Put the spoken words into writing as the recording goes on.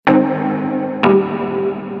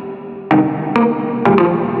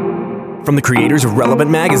From the creators of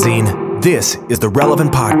Relevant Magazine, this is the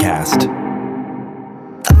Relevant Podcast.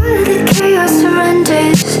 All the chaos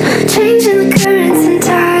surrenders, changing the currents and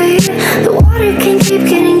tide. The water can keep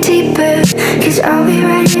getting deeper, 'cause I'll be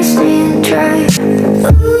right here staying dry.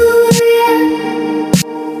 Ooh, yeah,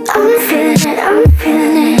 I'm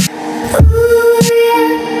feeling it. Ooh,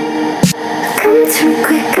 yeah, come to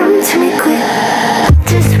me quick.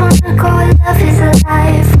 Just wanna go, love is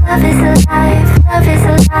alive, love is alive, love is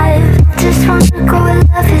alive. Just wanna go,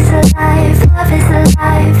 love is alive, love is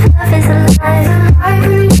alive, love is alive. I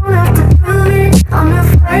really don't have to prove it, I'm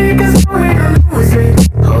afraid there's no way to lose it.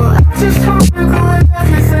 Oh, I just wanna go,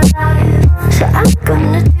 love is alive, so I'm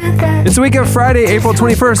gonna do that. It's the week of Friday, April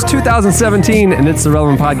 21st, 2017, and it's the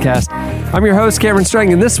Relevant Podcast. I'm your host, Cameron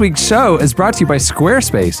Strang, and this week's show is brought to you by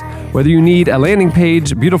Squarespace. Whether you need a landing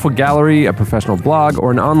page, beautiful gallery, a professional blog,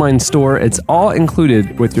 or an online store, it's all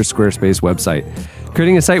included with your Squarespace website.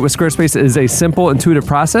 Creating a site with Squarespace is a simple, intuitive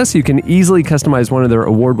process. You can easily customize one of their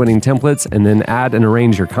award-winning templates and then add and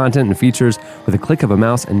arrange your content and features with a click of a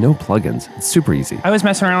mouse and no plugins. It's super easy. I was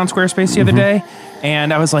messing around on Squarespace the other day,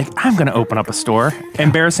 and I was like, I'm going to open up a store.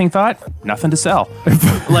 Embarrassing thought, nothing to sell.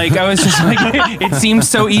 Like, I was just like, it seems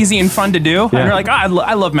so easy and fun to do. Yeah. And you're like, I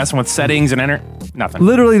love messing with settings and nothing.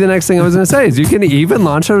 Literally, the next thing I was going to say is you can even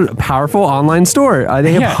launch a powerful online store.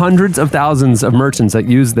 They have hundreds of thousands of merchants that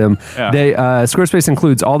use them. Yeah. Squarespace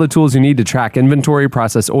includes all the tools you need to track inventory,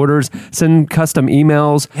 process orders, send custom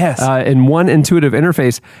emails in one intuitive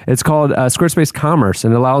interface. It's called Squarespace Commerce,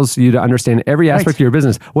 and it allows you to understand every aspect of your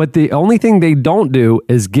business. What the only thing they don't do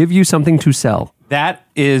is give you something to sell. That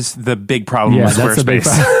is the big problem with Squarespace.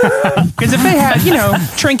 Because if they had,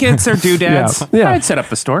 trinkets or doodads, I'd set up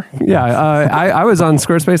the store. Yeah, I was on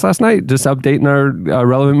Squarespace last night, just updating our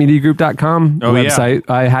relevantmediagroup.com website.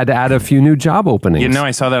 Yeah. I had to add a few new job openings.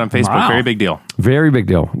 I saw that on Facebook. Wow. Very big deal. Very big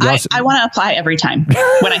deal. I want to apply every time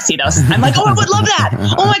when I see those. I'm like, oh, I would love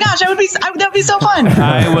that. Oh my gosh, that would be so fun.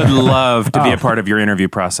 I would love to be a part of your interview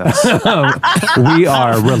process. We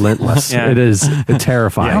are relentless. Yeah. It is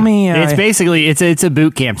terrifying. It's basically it's a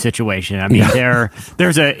boot camp situation. I mean,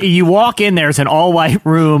 you walk in, there's an all white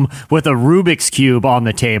room with a Rubik's Cube on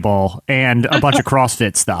the table and a bunch of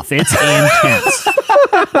CrossFit stuff. It's intense.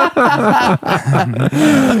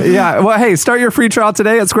 Yeah. Well, hey, start your free trial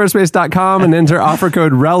today at squarespace.com and enter offer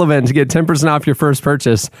code RELEVANT to get 10% off your first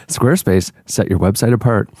purchase. Squarespace, set your website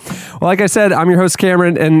apart. Well, like I said, I'm your host,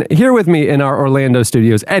 Cameron, and here with me in our Orlando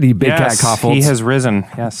studios, Eddie Big Cat Koffoltz. He has risen.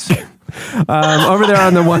 Yes. Over there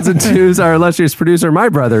on the ones and twos, our illustrious producer, my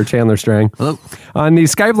brother, Chandler Strang. Hello. On the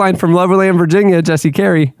Skype line from Loverland, Virginia, Jesse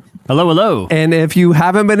Carey. Hello, hello. And if you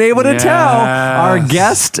haven't been able to tell, our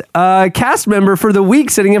guest cast member for the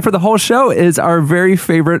week, sitting in for the whole show, is our very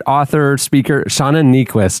favorite author, speaker, Shauna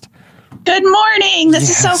Niequist. Good morning. This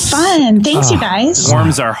is so fun. Thanks, you guys.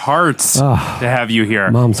 Warms our hearts to have you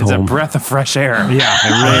here. Mom's it's home. A breath of fresh air. Yeah,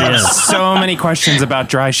 it really is. So many questions about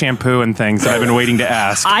dry shampoo and things that I've been waiting to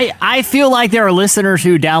ask. I feel like there are listeners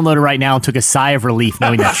who downloaded right now and took a sigh of relief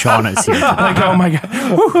knowing that Shauna is here. Like, oh my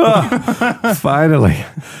God. Finally.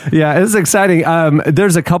 Yeah, it's exciting.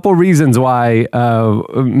 There's a couple reasons why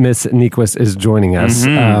Miss Niequist is joining us.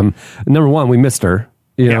 Number one, we missed her.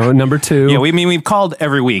 Number two. Yeah, we've called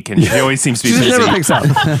every week, and she always seems to be busy. She never picks up.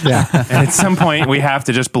 Yeah. And at some point, we have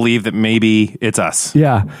to just believe that maybe it's us.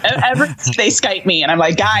 Yeah. They Skype me, and I'm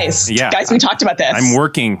like, guys, we talked about this. I'm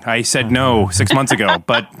working. I said no 6 months ago,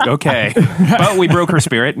 but okay. But we broke her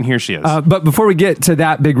spirit, and here she is. But before we get to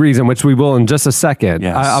that big reason, which we will in just a second,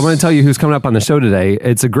 I want to tell you who's coming up on the show today.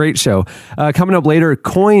 It's a great show. Coming up later,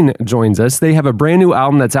 Coin joins us. They have a brand new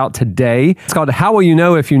album that's out today. It's called How Will You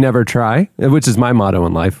Know If You Never Try, which is my motto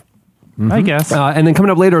in life. I guess. And then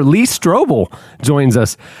coming up later, Lee Strobel joins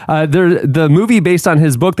us. The movie based on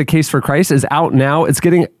his book, The Case for Christ, is out now. It's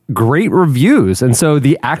getting great reviews. And so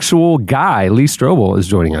the actual guy, Lee Strobel, is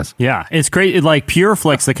joining us. Yeah, it's great. Like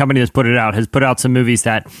Pureflix, the company that's put it out, has put out some movies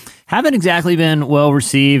that haven't exactly been well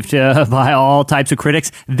received by all types of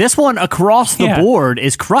critics. This one across the board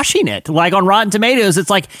is crushing it. Like on Rotten Tomatoes, it's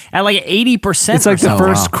like at like 80%. It's like the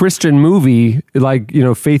first Christian movie,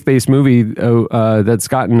 faith-based movie that's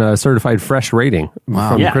gotten a certified fresh rating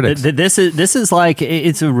from critics. This is like,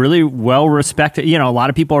 it's a really well respected. A lot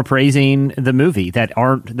of people are praising the movie that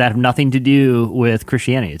have nothing to do with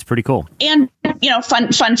Christianity. It's pretty cool. And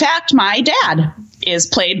fun fact: my dad is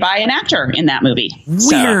played by an actor in that movie.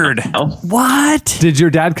 Weird. What? Did your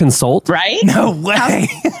dad consult? Right? No way.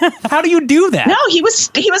 How do you do that? No, he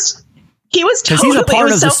was He was totally, he's a part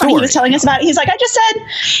it was of the so funny. He story. was telling us about it. He's like, I just said,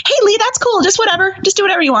 hey, Lee, that's cool. Just whatever. Just do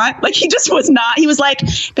whatever you want. Like, he just was not. He was like,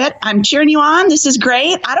 Bet, I'm cheering you on. This is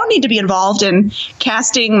great. I don't need to be involved in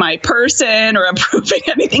casting my person or approving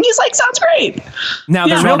anything. He's like, sounds great. Now,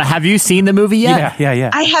 Rona, have you seen the movie yet? Yeah.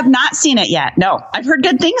 I have not seen it yet. No, I've heard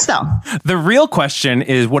good things, though. The real question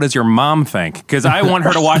is, what does your mom think? Because I want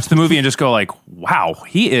her to watch the movie and just go like, wow,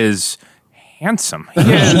 he is handsome. He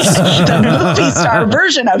is. The movie star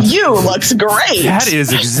version of you looks great. That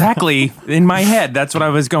is exactly in my head. That's what I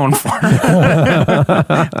was going for.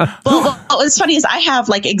 Well, what's funny is I have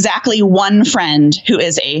like exactly one friend who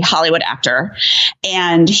is a Hollywood actor,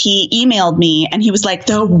 and he emailed me and he was like,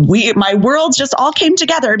 my worlds just all came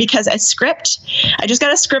together because I just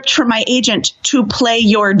got a script from my agent to play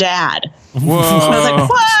your dad. Whoa. And I was like,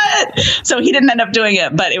 what? So he didn't end up doing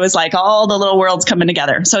it, but it was like all the little worlds coming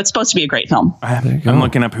together. So it's supposed to be a great film. I'm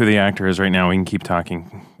looking up who the actor is right now. We can keep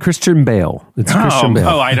talking. Christian Bale. It's Christian Bale.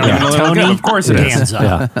 Oh, I don't even know. Tony Of course it is.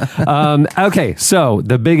 Danza. Okay, so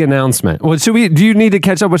the big announcement. Well, do you need to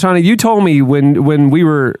catch up with Shauna? You told me when we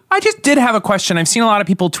were... I just did have a question. I've seen a lot of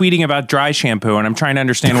people tweeting about dry shampoo, and I'm trying to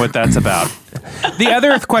understand what that's about. The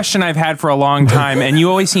other question I've had for a long time, and you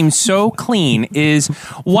always seem so clean, is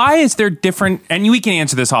why is there different... And we can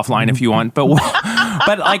answer this offline if you want, but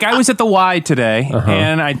like I was at the Y today,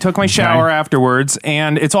 and I took my shower afterwards,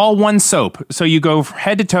 and it's all one soap. So you go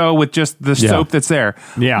head to toe with just the soap that's there.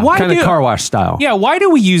 Yeah. Kind of car wash style. Yeah, why do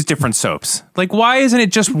we use different soaps? Like, why isn't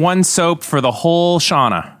it just one soap for the whole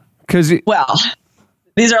Shauna? Because... Well,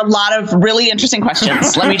 these are a lot of really interesting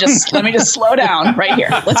questions. Let me just slow down right here.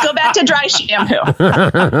 Let's go back to dry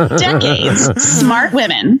shampoo. Decades, smart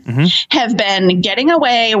women have been getting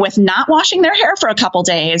away with not washing their hair for a couple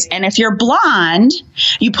days. And if you're blonde,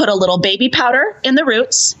 you put a little baby powder in the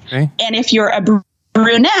roots. Okay. And if you're a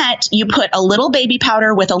brunette, you put a little baby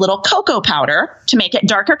powder with a little cocoa powder to make it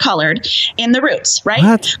darker colored in the roots, right?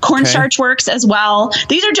 What? Cornstarch works as well.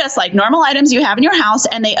 These are just like normal items you have in your house,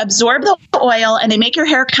 and they absorb the oil and they make your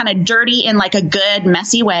hair kind of dirty in like a good,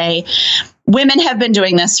 messy way. Women have been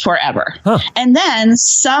doing this forever. And then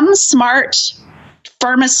some smart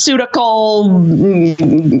pharmaceutical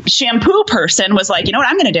shampoo person was like, you know what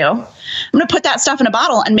I'm going to do? I'm going to put that stuff in a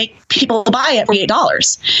bottle and make people buy it for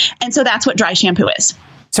 $8. And so that's what dry shampoo is.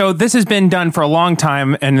 So this has been done for a long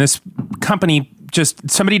time, and this company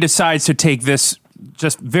somebody decides to take this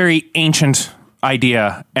just very ancient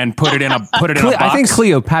idea and put it in a box. I think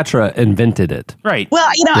Cleopatra invented it. Right.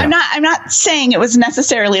 Well, I'm not saying it was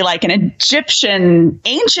necessarily like an Egyptian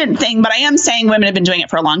ancient thing, but I am saying women have been doing it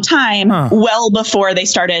for a long time, well before they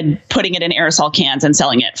started putting it in aerosol cans and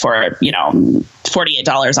selling it for,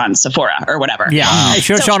 $48 on Sephora or whatever. Yeah.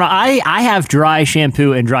 Shauna, I have dry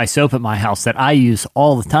shampoo and dry soap at my house that I use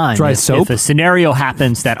all the time. Dry soap? If a scenario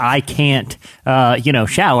happens that I can't,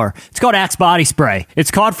 shower, it's called Axe body spray. It's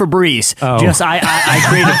called Febreze. Oh. I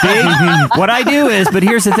create a big. What I do is, but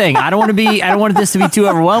here's the thing: I don't want this to be too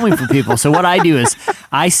overwhelming for people. So what I do is,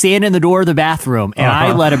 I stand in the door of the bathroom and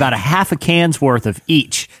I let about a half a can's worth of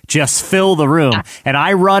each just fill the room, and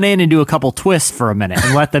I run in and do a couple twists for a minute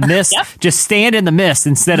and let the mist just stand in the mist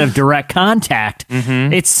instead of direct contact.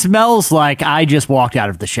 It smells like I just walked out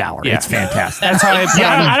of the shower. Yeah. It's fantastic. That's how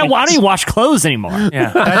I don't even wash clothes anymore.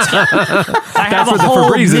 Yeah. I have what a the whole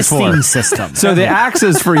Febreze is for. misting system. So the Axe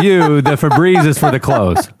is for you, the Febreze is for the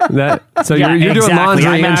clothes. You're doing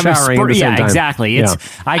laundry and showering at the same time. Exactly.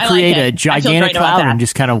 I create a gigantic cloud and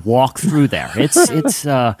just kind of walk through there. It's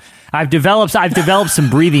I've developed some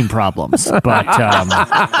breathing problems, but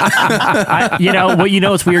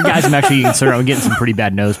it's weird, guys. I'm actually concerned. I'm getting some pretty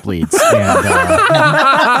bad nosebleeds,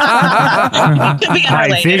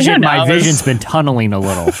 and my vision's been tunneling a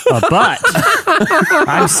little. But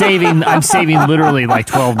I'm saving literally like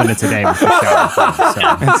 12 minutes a day with the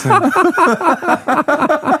shower.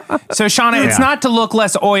 So Shauna, it's not to look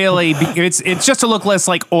less oily. It's just to look less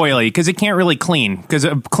like oily because it can't really clean because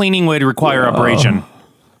cleaning would require abrasion.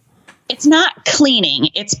 It's not cleaning.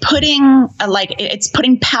 It's putting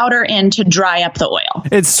powder in to dry up the oil.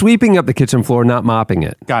 It's sweeping up the kitchen floor, not mopping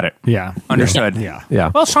it. Got it. Yeah. Understood. Yeah.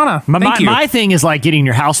 Well, Shauna, thank you. My thing is like getting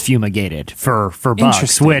your house fumigated for bugs,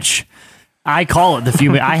 Interesting. which I call it the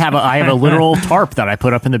fumigation. I have a literal tarp that I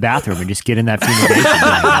put up in the bathroom and just get in that fumigation.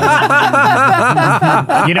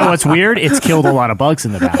 You know what's weird? It's killed a lot of bugs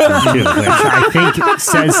in the bathroom too, which I think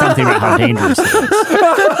says something about how dangerous it is.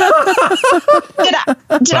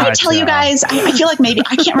 Did I tell you guys? I feel like maybe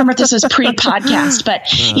I can't remember if this was pre-podcast, but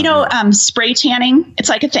spray tanning. It's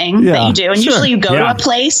like a thing that you do, and usually you go to a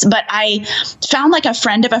place. But I found like a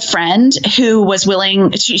friend of a friend who was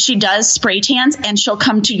willing. She does spray tans, and she'll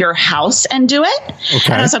come to your house and do it.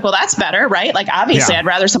 Okay. And I was like, well, that's better, right? Like, obviously, I'd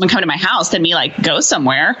rather someone come to my house than me like go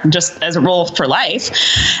somewhere, just as a rule for life.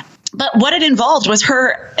 But what it involved was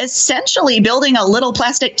her essentially building a little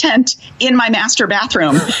plastic tent in my master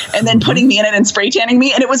bathroom and then putting me in it and spray tanning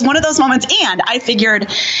me. And it was one of those moments. And I figured,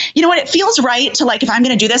 you know what, it feels right to like, if I'm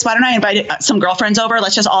going to do this, why don't I invite some girlfriends over?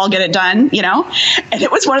 Let's just all get it done, you know? And it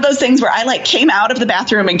was one of those things where I like came out of the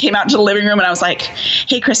bathroom and came out into the living room and I was like,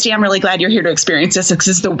 hey, Christy, I'm really glad you're here to experience this because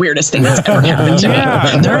this is the weirdest thing that's ever happened to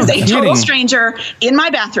me. There is a total stranger in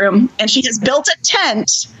my bathroom and she has built a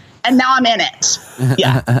tent. And now I'm in it.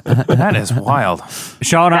 Yeah. That is wild.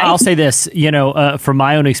 Sean, right? I'll say this, from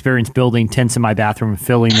my own experience building tents in my bathroom and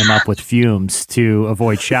filling them up with fumes to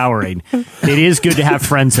avoid showering, it is good to have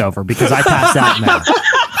friends over because I passed out in there.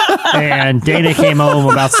 And Dana came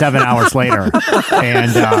home about 7 hours later.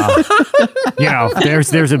 And,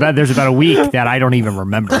 there's about a week that I don't even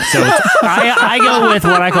remember. So I go with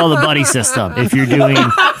what I call the buddy system if you're doing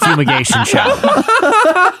fumigation shower.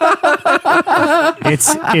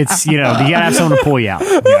 It's you gotta have someone to pull you out.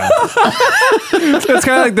 It's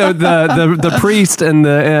kind of like the priest and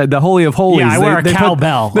the Holy of Holies. Yeah, I wear a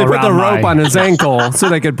cowbell. They put the rope on his ankle so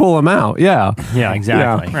they could pull him out. Yeah. Yeah,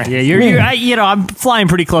 exactly. Yeah, right. I'm flying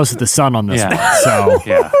pretty close to the sun on this one. So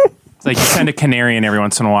It's like you send a canary in every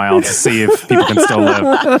once in a while to see if people can still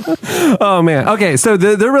live. Oh, man. Okay, so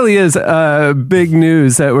there really is big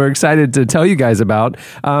news that we're excited to tell you guys about.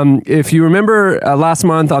 If you remember last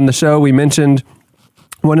month on the show, we mentioned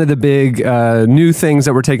one of the big new things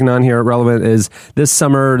that we're taking on here at Relevant is this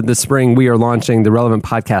spring, we are launching the Relevant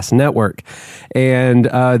Podcast Network. And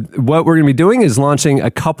what we're going to be doing is launching a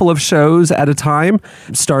couple of shows at a time,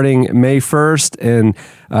 starting May 1st and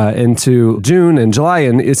into June and July.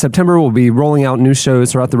 And in September, we'll be rolling out new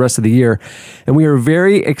shows throughout the rest of the year. And we are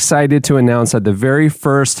very excited to announce that the very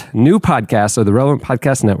first new podcast of the Relevant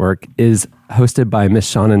Podcast Network is hosted by Miss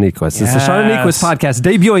Shauna Niequist. Yes. It's the Shauna Niequist podcast,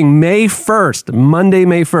 debuting May 1st, Monday,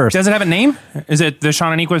 May 1st. Does it have a name? Is it the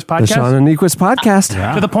Shauna Niequist podcast? The Shauna Niequist podcast.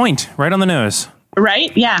 Yeah. To the point, right on the nose.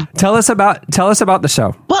 Right? Yeah. Tell us about the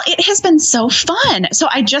show. Well, it has been so fun. So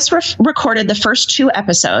I just recorded the first 2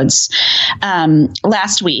 episodes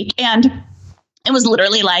last week, and it was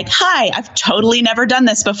literally like, hi, I've totally never done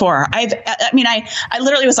this before. I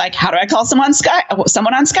literally was like, how do I call someone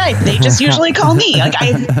on Skype? They just usually call me. Like, I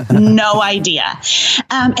have no idea.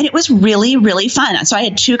 And it was really, really fun. So I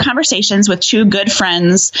had 2 conversations with 2 good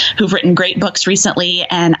friends who've written great books recently,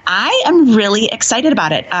 and I am really excited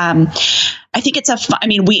about it. I think it's I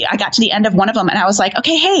got to the end of one of them and I was like,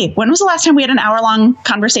 okay, hey, when was the last time we had an hour-long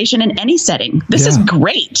conversation in any setting? This is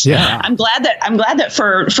great. Yeah. I'm glad that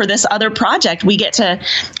for this other project, we get to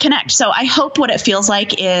connect. So I hope what it feels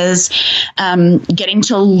like is getting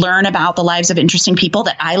to learn about the lives of interesting people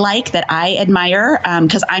that I like, that I admire,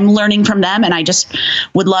 because I'm learning from them. And I just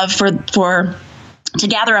would love to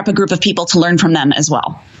gather up a group of people to learn from them as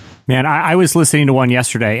well. Man, I was listening to one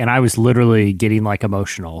yesterday and I was literally getting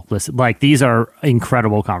emotional. Listen, these are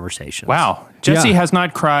incredible conversations. Wow. Jesse has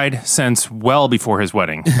not cried since well before his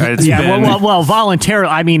wedding. Well, voluntarily.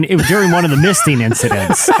 I mean, it was during one of the misting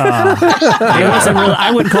incidents. It wasn't really,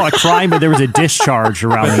 I wouldn't call it crying, but there was a discharge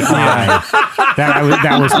around the eye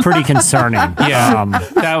that was pretty concerning. Yeah,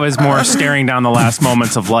 that was more staring down the last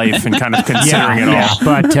moments of life and kind of considering it all.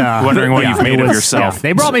 But wondering what you've made of yourself. Yeah.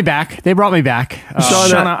 They brought me back.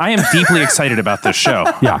 Shauna, I am deeply excited about this show.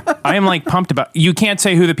 Yeah, I am pumped about. You can't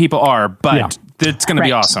say who the people are, but. It's going to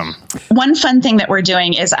be awesome. One fun thing that we're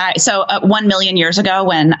doing is 1 million years ago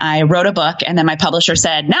when I wrote a book and then my publisher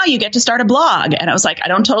said, now you get to start a blog. And I was like, I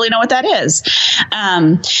don't totally know what that is.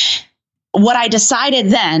 What I decided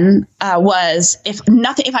then was if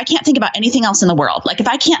I can't think about anything else in the world, if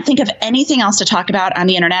I can't think of anything else to talk about on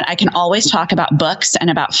the internet, I can always talk about books and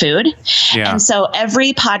about food. Yeah. And so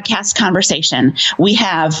every podcast conversation, we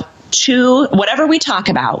have whatever we talk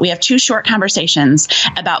about, we have 2 short conversations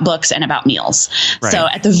about books and about meals. Right. So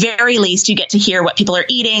at the very least, you get to hear what people are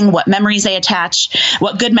eating, what good memories they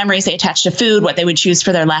attach to food, what they would choose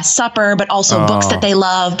for their last supper, but also books that they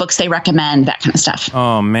love, books they recommend, that kind of stuff.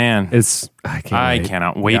 Oh, man. I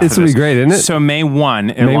cannot wait for this. It's going to be great, isn't it? So May 1,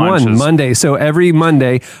 it launches. 1, Monday. So every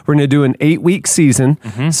Monday, we're going to do an 8-week season.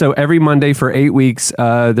 Mm-hmm. So every Monday for 8 weeks,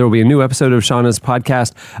 there will be a new episode of Shauna's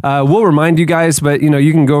podcast. We'll remind you guys, but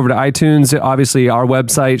you can go over to iTunes, obviously our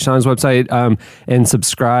website, Shauna's website, and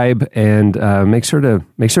subscribe and make sure to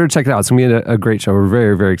check it out. It's going to be a great show. We're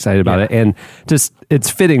very, very excited about it. And just it's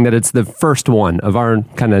fitting that it's the first one of our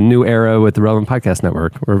kind of new era with the Relevant Podcast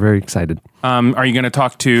Network. We're very excited. Are you going to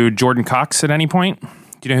talk to Jordan Cox at any point?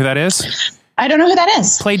 Do you know who that is? I don't know who that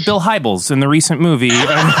is. Played Bill Hybels in the recent movie,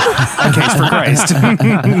 A Case for Christ.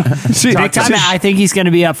 I think he's going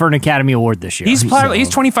to be up for an Academy Award this year. He's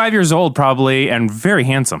 25 years old, probably, and very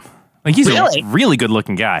handsome. Like he's a really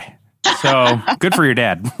good-looking guy. So good for your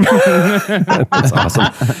dad. That's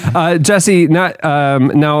awesome, Jesse. Now,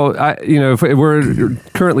 if we're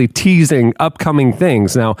currently teasing upcoming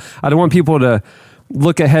things. Now, I don't want people to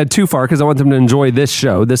look ahead too far because I want them to enjoy this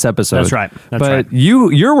show, this episode. That's right. But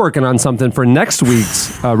you're working on something for next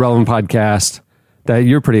week's Relevant podcast that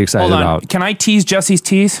you're pretty excited about. Can I tease Jesse's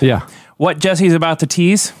tease? Yeah. What Jesse's about to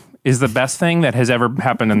tease is the best thing that has ever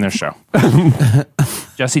happened in this show.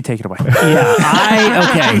 Jesse, take it away.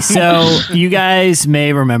 Okay, so you guys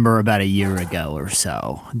may remember about a year ago or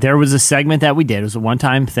so, there was a segment that we did. It was a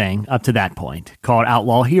one-time thing up to that point called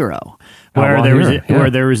Outlaw Hero. Where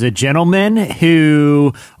there was a gentleman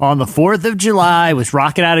who, on the 4th of July, was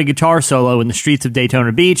rocking out a guitar solo in the streets of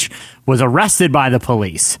Daytona Beach, was arrested by the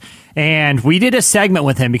police. And we did a segment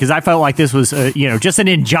with him because I felt like this was, just an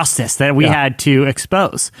injustice that we had to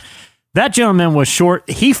expose. That gentleman was short.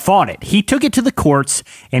 He fought it. He took it to the courts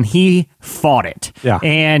and he fought it. Yeah.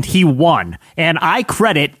 And he won. And I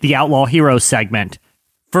credit the Outlaw Hero segment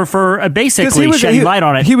for basically shedding light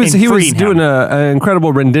on it. He was doing an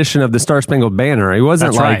incredible rendition of the Star Spangled Banner. He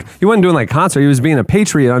wasn't he wasn't doing like concert. He was being a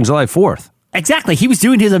patriot on July 4th. Exactly. He was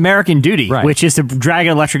doing his American duty, which is to drag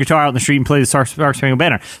an electric guitar out in the street and play the Star Spangled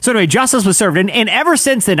Banner. So anyway, justice was served. And ever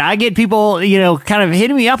since then, I get people, kind of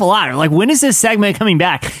hitting me up a lot. Like, when is this segment coming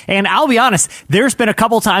back? And I'll be honest, there's been a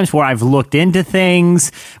couple times where I've looked into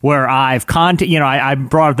things, where I've I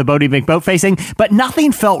brought up the Bodie McBoat thing, but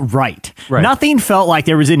nothing felt right. Nothing felt like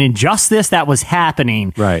there was an injustice that was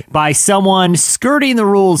happening by someone skirting the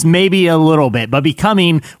rules maybe a little bit, but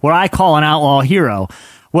becoming what I call an outlaw hero.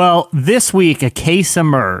 Well, this week, a case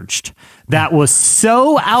emerged that was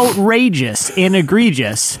so outrageous and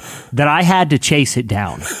egregious that I had to chase it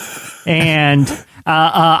down. And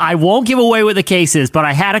I won't give away what the case is, but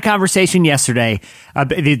I had a conversation yesterday.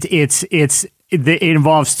 It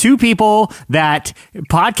involves two people that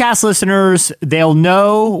podcast listeners, they'll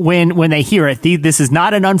know when they hear it. This is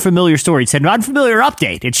not an unfamiliar story. It's an unfamiliar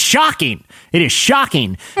update. It's shocking. It is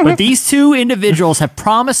shocking. But these two individuals have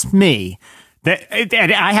promised me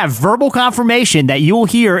and I have verbal confirmation that you will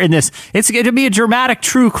hear in this. It's going to be a dramatic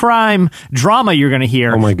true crime drama you're going to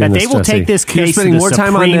hear. Oh my goodness, that they will Jesse. take this case. You're spending more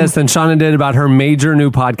time on this than Shauna did about her major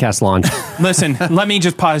new podcast launch. Listen, let me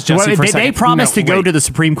just pause, Jesse, for a second. They promised to go to the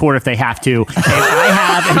Supreme Court if they have to. And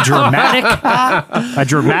I have a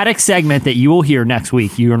dramatic segment that you will hear next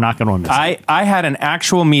week. You are not going to miss it. I had an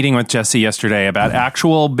actual meeting with Jesse yesterday about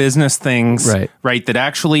actual business things, right, that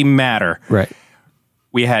actually matter. Right.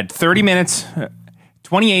 We had 30 minutes,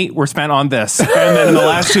 28 were spent on this. And then in the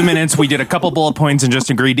last 2 minutes, we did a couple bullet points and just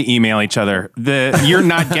agreed to email each other. You're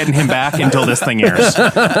not getting him back until this thing airs.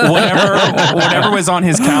 Whatever was on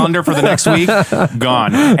his calendar for the next week,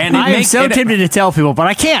 gone. And I am so tempted to tell people, but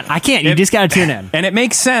I can't. You just got to tune in. And it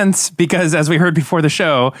makes sense because, as we heard before the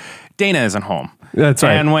show, Dana isn't home. That's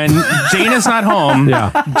right. And when Dana's not home,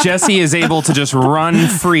 Jesse is able to just run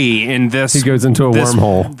free in this. He goes into a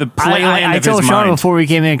wormhole. The playland of his told Shauna mind. before we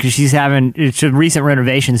came in because she's having recent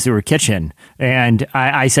renovations to her kitchen, and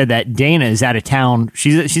I said that Dana is out of town.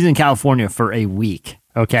 She's in California for a week.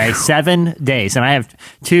 Okay, 7 days, and I have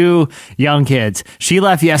two young kids. She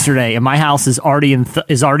left yesterday, and my house is already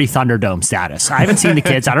Thunderdome status. I haven't seen the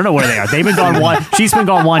kids. I don't know where they are. They've been gone one. She's been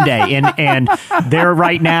gone one day, and there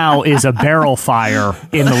right now is a barrel fire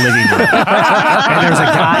in the living room, and there's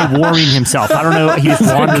a guy warming himself. I don't know. He's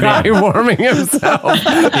wandered in. Warming himself.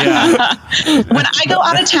 Yeah. When I go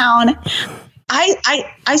out of town,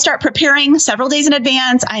 I start preparing several days in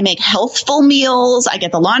advance. I make healthful meals. I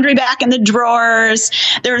get the laundry back in the drawers.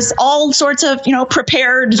 There's all sorts of,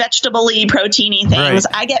 prepared vegetable-y, protein-y things.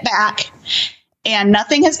 Right. I get back and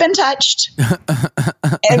nothing has been touched.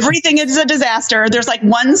 Everything is a disaster. There's like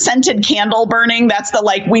one scented candle burning. That's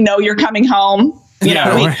the we know you're coming home. We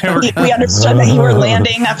understood that you were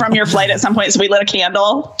landing from your flight at some point, so we lit a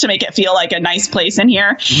candle to make it feel like a nice place in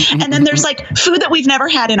here. And then there's food that we've never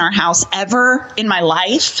had in our house ever in my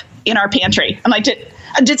life in our pantry. I'm like,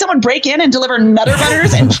 did someone break in and deliver Nutter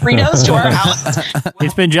Butters and Fritos to our house?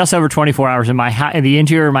 It's been just over 24 hours, and the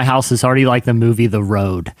interior of my house is already like the movie The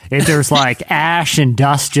Road. There's ash and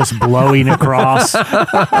dust just blowing across.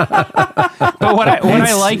 But what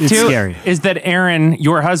I like too is that Aaron,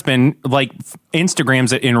 your husband,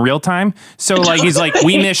 Instagrams it in real time. So he's like,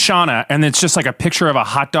 we miss Shauna, and it's just a picture of a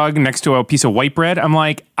hot dog next to a piece of white bread. I'm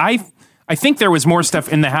like, I I think there was more stuff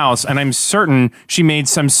in the house, and I'm certain she made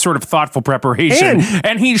some sort of thoughtful preparation.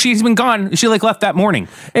 And she's been gone. She left that morning.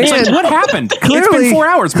 It's like, what happened? It's been 4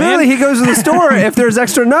 hours, man. Clearly, he goes to the store if there's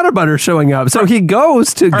extra Nutter Butter showing up. So he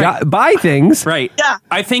goes to buy things. Right. Yeah.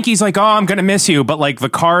 I think he's like, oh, I'm going to miss you. But the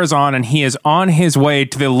car is on, and he is on his way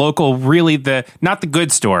to the local, not the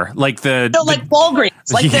good store, Walgreens,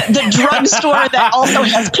 the drugstore that also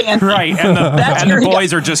has candy. Right. And the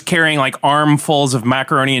boys are just carrying armfuls of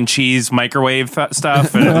macaroni and cheese microwave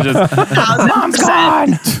stuff, and just Mom's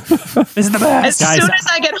gone. This is the best. As soon as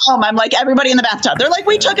I get home, I'm like, everybody in the bathtub. They're like,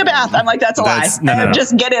 we took a bath. I'm like, that's a lie. No.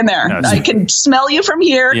 Just get in there. I can smell you from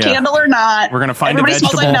here, candle or not. We're gonna find everybody a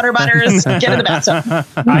vegetable. smells like Nutter Butters. Get in the bathtub.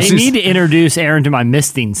 I need to introduce Aaron to my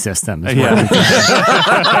misting system.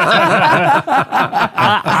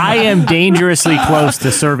 I am dangerously close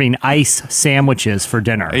to serving ice sandwiches for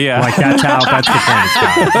dinner. Yeah. That's the point it's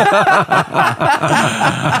got.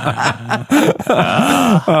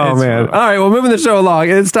 Oh, man. All right, well, moving the show along,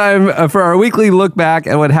 it's time for our weekly look back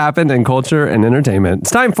at what happened in culture and entertainment.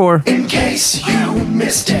 It's time for In Case You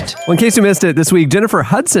Missed It. Well, in case you missed it, this week, Jennifer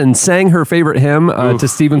Hudson sang her favorite hymn to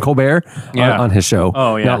Stephen Colbert on his show.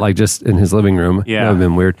 Oh, yeah. Not just in his living room. Yeah. That would have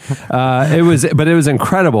been weird. It was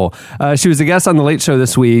incredible. She was a guest on The Late Show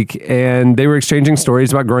this week, and they were exchanging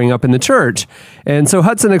stories about growing up in the church. And so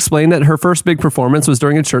Hudson explained that her first big performance was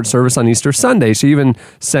during a church service on Easter Sunday. She even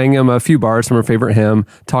sang him a few bars from her favorite hymn,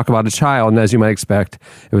 Talk About a Child. And as you might expect,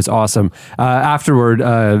 it was awesome. Afterward,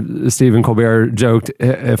 Stephen Colbert joked,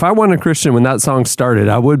 if I wasn't a Christian when that song started,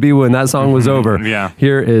 I would be when that song was over. Yeah.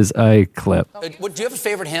 Here is a clip. Do you have a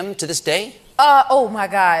favorite hymn to this day? Oh my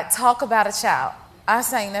God, Talk About a Child. I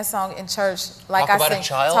sang that song in church. Talk About a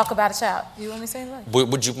Child? Talk About a Child. You want me to sing it?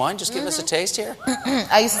 Would you mind just giving us a taste here?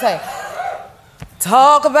 I used to say,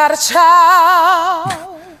 talk about a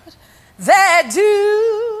child that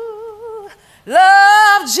do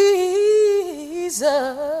love Jesus.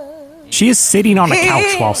 She is sitting on a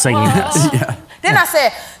couch while singing this. Yeah. Then I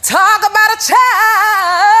said, talk about a child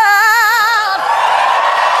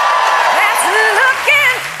that's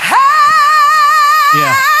looking high.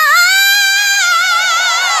 Yeah.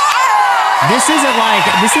 This isn't like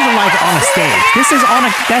on a stage.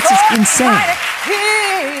 That's just insane.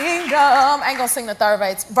 Kingdom. I ain't gonna sing the third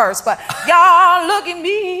verse, but y'all look at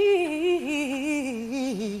me.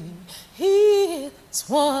 Here's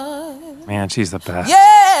one. Man, she's the best.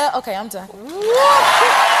 Yeah. Okay, I'm done.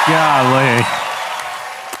 Golly.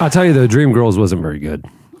 I'll tell you, though, Dreamgirls wasn't very good.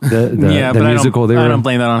 The musical. I don't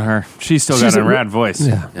blame that on her. She's got a rad voice.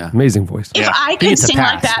 Yeah, amazing voice. If I could sing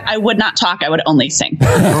like that, I would not talk. I would only sing.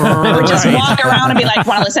 I would just walk around and be like,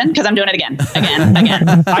 want to listen? Because I'm doing it again.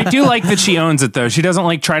 I do like that she owns it, though. She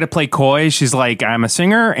doesn't try to play coy. She's like, I'm a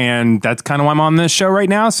singer, and that's kind of why I'm on this show right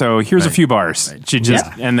now. So here's a few bars. She just,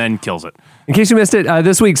 and then kills it. In case you missed it,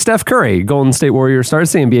 this week, Steph Curry, Golden State Warrior,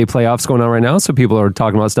 starts the NBA playoffs going on right now, so people are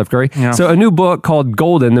talking about Steph Curry. Yeah. So a new book called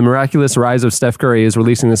Golden, The Miraculous Rise of Steph Curry is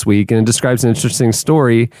releasing this week, and it describes an interesting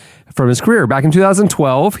story from his career. Back in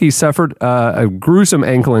 2012, he suffered a gruesome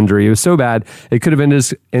ankle injury. It was so bad, it could have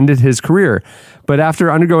ended his career. But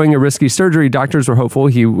after undergoing a risky surgery, doctors were hopeful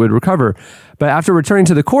he would recover. But after returning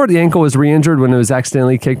to the court, the ankle was re-injured when it was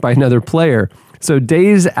accidentally kicked by another player. So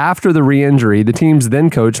days after the re-injury, the team's then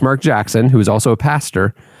coach, Mark Jackson, who is also a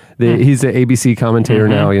pastor, he's an ABC commentator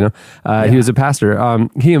now, he was a pastor.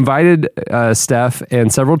 He invited Steph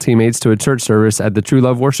and several teammates to a church service at the True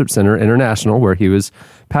Love Worship Center International, where he was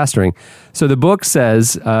pastoring. So the book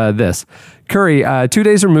says this. Curry, 2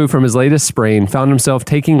 days removed from his latest sprain, found himself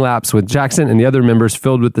taking laps with Jackson and the other members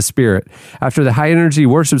filled with the Spirit. After the high-energy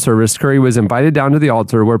worship service, Curry was invited down to the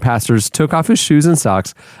altar where pastors took off his shoes and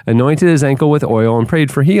socks, anointed his ankle with oil, and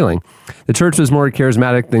prayed for healing. The church was more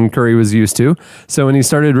charismatic than Curry was used to, so when he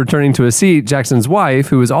started returning to his seat, Jackson's wife,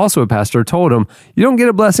 who was also a pastor, told him, "You don't get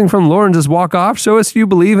a blessing from the Lord and just walk off. Show us you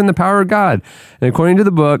believe in the power of God." And according to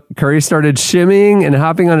the book, Curry started shimmying and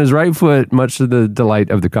hopping on his right foot, much to the delight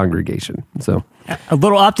of the congregation. So, a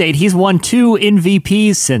little update. He's won 2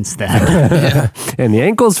 MVPs since then. And the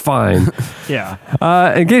ankle's fine. Yeah.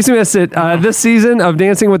 In case you missed it, this season of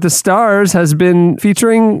Dancing with the Stars has been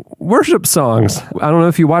featuring worship songs. I don't know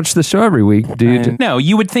if you watch the show every week. Do you? No,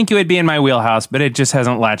 you would think it would be in my wheelhouse, but it just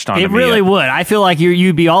hasn't latched on. It really would. I feel like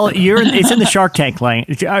you'd be all. It's in the Shark Tank lane.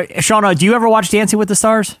 Shauna, do you ever watch Dancing with the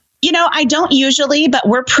Stars? I don't usually, but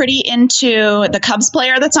we're pretty into the Cubs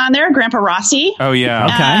player that's on there, Grandpa Rossi. Oh, yeah.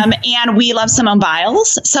 Okay. And we love Simone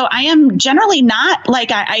Biles. So I am generally not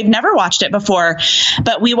I've never watched it before,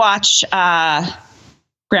 but we watch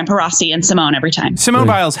Grandpa Rossi and Simone every time. Simone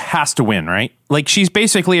Biles has to win, right? She's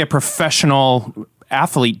basically a professional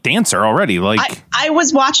athlete dancer already. Like I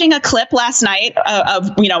was watching a clip last night of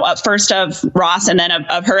first of Ross and then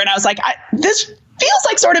of her, and I was like, this feels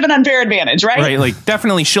like sort of an unfair advantage, right? Right, like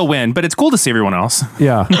definitely she'll win, but it's cool to see everyone else.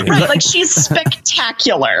 Yeah. Right, like she's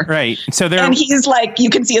spectacular. Right. So and he's like,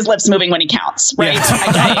 you can see his lips moving when he counts, right?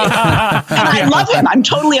 Yeah. And I love him. I'm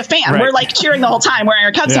totally a fan. Right. We're like cheering the whole time wearing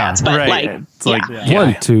our Cubs hats, but it's like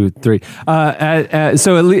 1, 2, 3.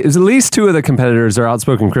 So at least two of the competitors are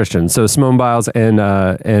outspoken Christians. So Simone Biles and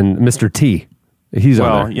Mr. T. He's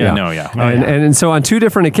on there. And so on 2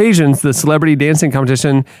 different occasions, the celebrity dancing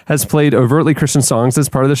competition has played overtly Christian songs as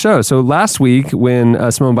part of the show. So last week,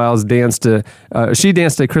 when Simone Biles danced to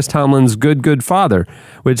Chris Tomlin's "Good Good Father,"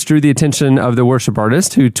 which drew the attention of the worship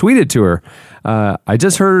artist, who tweeted to her, "I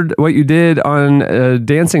just heard what you did on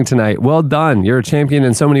dancing tonight. Well done. You're a champion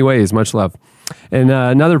in so many ways. Much love." In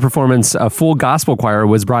another performance, a full gospel choir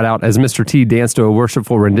was brought out as Mr. T danced to a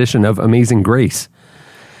worshipful rendition of "Amazing Grace."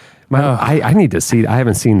 I need to see. I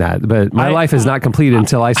haven't seen that, but my life is not complete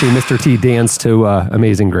until I see Mr. T dance to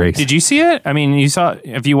 "Amazing Grace." Did you see it? I mean,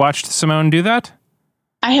 have you watched Simone do that?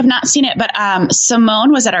 I have not seen it, but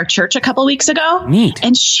Simone was at our church a couple weeks ago. Neat.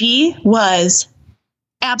 And she was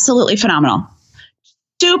absolutely phenomenal.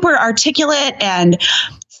 Super articulate and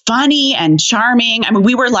funny and charming. I mean,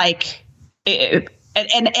 we were like...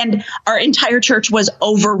 And our entire church was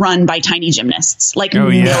overrun by tiny gymnasts, like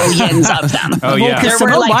millions of them. Oh, yeah. There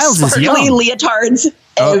were like sparkly leotards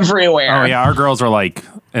everywhere. Oh, yeah. Our girls are like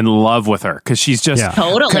in love with her because she's just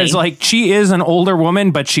totally. Because like she is an older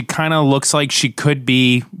woman, but she kind of looks like she could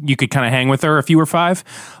be. You could kind of hang with her if you were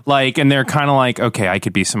 5. Like, and they're kind of like, okay, I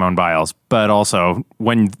could be Simone Biles, but also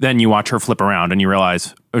then you watch her flip around and you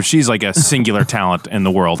realize she's like a singular talent in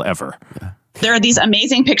the world ever. Yeah. There are these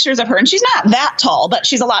amazing pictures of her, and she's not that tall, but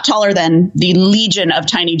she's a lot taller than the legion of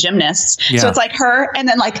tiny gymnasts. Yeah. So it's like her and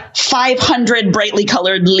then like 500 brightly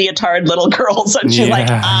colored leotard little girls. And she's like,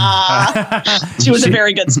 she was a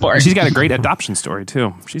very good sport. She's got a great adoption story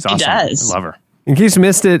too. She's awesome. She does. I love her. In case you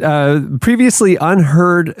missed it, previously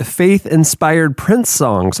unheard faith-inspired Prince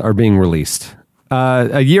songs are being released.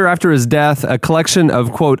 A year after his death, a collection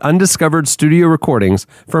of, quote, undiscovered studio recordings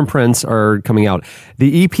from Prince are coming out.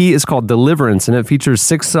 The EP is called Deliverance, and it features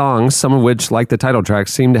 6 songs, some of which, like the title track,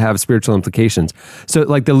 seem to have spiritual implications. So,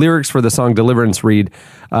 like, the lyrics for the song Deliverance read,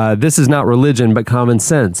 "This is not religion, but common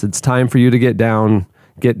sense. It's time for you to get down,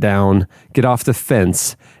 get off the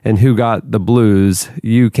fence, and who got the blues?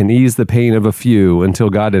 You can ease the pain of a few until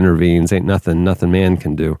God intervenes. Ain't nothing man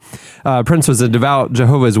can do." Prince was a devout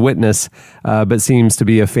Jehovah's Witness, but seems to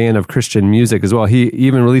be a fan of Christian music as well. He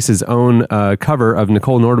even released his own cover of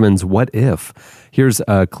Nicole Nordeman's "What If?" Here's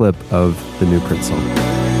a clip of the new Prince song.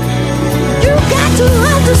 You got to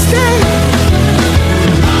understand.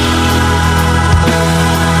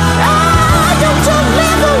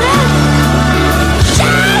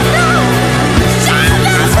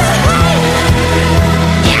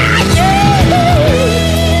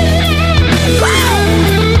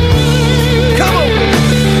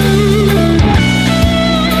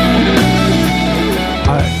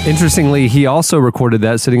 Interestingly, he also recorded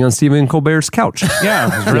that sitting on Stephen Colbert's couch. Yeah,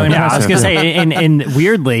 it was really impressive. I was going to say, and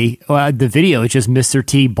weirdly, the video is just Mr.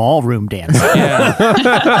 T ballroom dance. Yeah.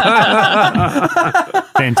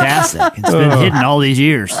 Fantastic. It's been hidden all these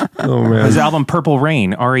years. Oh, man. His album Purple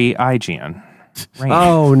Rain, R-E-I-G-N. Rain.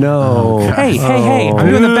 Oh, no. Hey, I'm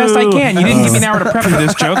doing the best I can. You didn't give me an hour to prep for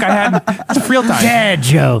this joke. It's real time. Dad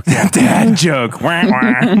joke. Dad joke.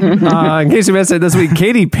 In case you missed it this week,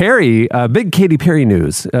 Katy Perry, big Katy Perry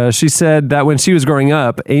news. She said that when she was growing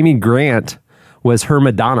up, Amy Grant was her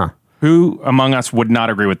Madonna. Who among us would not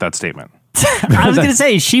agree with that statement? I was going to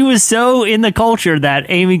say, she was so in the culture that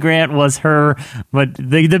Amy Grant was her, but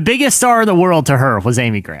the biggest star in the world to her was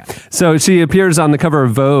Amy Grant. So she appears on the cover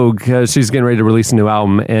of Vogue. She's getting ready to release a new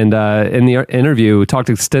album. And in the interview, talked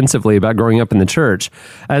extensively about growing up in the church.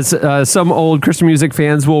 As some old Christian music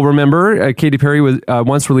fans will remember, Katy Perry was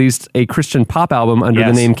once released a Christian pop album under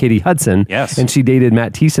the name Katie Hudson. Yes. And she dated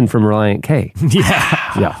Matt Thiessen from Reliant K.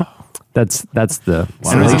 Yeah. That's the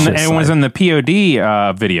it was in the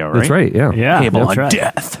POD video, right? That's right, yeah. Cable That's on right.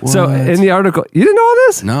 Death. So in the article, you didn't know all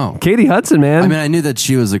this? No. Katie Hudson, man. I mean, I knew that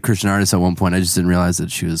she was a Christian artist at one point. I just didn't realize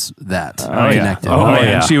that she was that connected.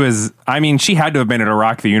 Yeah. She was, I mean, she had to have been at a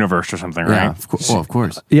Rock the Universe or something, right? Yeah, of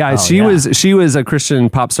course. Yeah, she was a Christian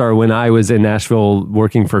pop star when I was in Nashville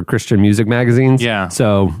working for Christian music magazines. Yeah.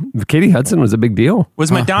 So Katie Hudson was a big deal.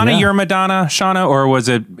 Was Madonna your Madonna, Shauna, or was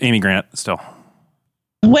it Amy Grant still?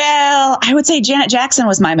 Well, I would say Janet Jackson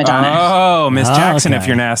was my Madonna. Oh, Miss Jackson, okay. if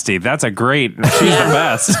you're nasty. That's a great. She's the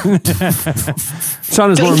best.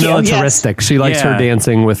 Shauna's more Thank you, militaristic. She likes Yeah. her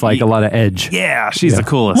dancing with like a lot of edge. Yeah, she's the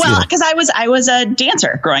coolest. Well, because I was a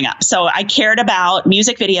dancer growing up, so I cared about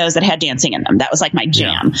music videos that had dancing in them. That was like my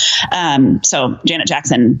jam. So Janet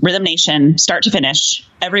Jackson, Rhythm Nation, start to finish,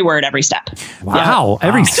 every word, every step. Wow,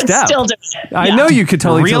 every step. Still do it. I know you could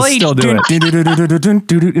totally Really? still do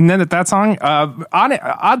it. And then that song,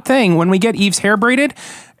 odd thing, when we get Eve's hair braided,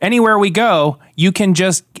 anywhere we go, you can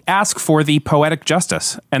just ask for the poetic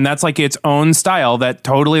justice. And that's like its own style that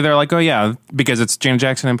totally they're like, oh yeah, because it's Janet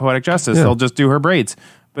Jackson and poetic justice, they'll just do her braids.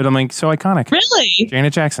 But I'm like, so iconic. Really?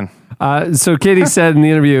 Janet Jackson. So Katie said in the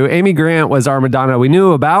interview, Amy Grant was our Madonna. We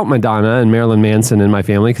knew about Madonna and Marilyn Manson in my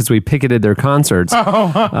family because we picketed their concerts.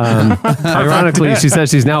 Ironically, she says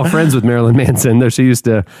she's now friends with Marilyn Manson, though she used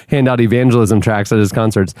to hand out evangelism tracts at his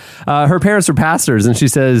concerts. Her parents were pastors, and she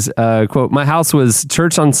says, quote, my house was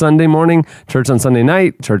church on Sunday morning, church on Sunday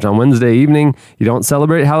night, church on Wednesday evening. You don't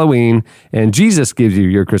celebrate Halloween, and Jesus gives you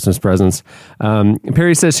your Christmas presents.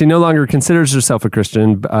 Perry says she no longer considers herself a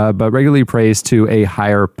Christian, but regularly prays to a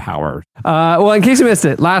higher power. Well, in case you missed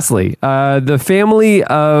it, lastly, the family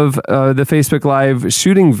of the Facebook Live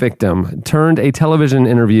shooting victim turned a television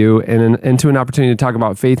interview into an opportunity to talk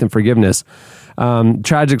about faith and forgiveness.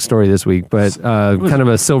 Tragic story this week, but kind of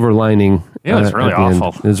a silver lining. It was really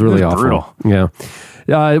awful. It was really awful. Brutal.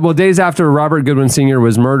 Yeah. Well, days after Robert Goodwin Sr.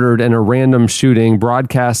 was murdered in a random shooting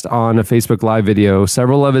broadcast on a Facebook Live video,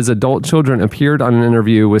 several of his adult children appeared on an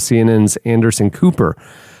interview with CNN's Anderson Cooper.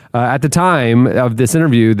 At the time of this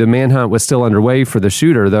interview, the manhunt was still underway for the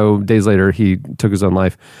shooter, though days later he took his own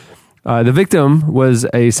life. The victim was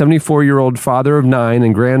a 74-year-old father of 9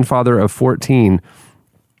 and grandfather of 14.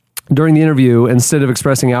 During the interview, instead of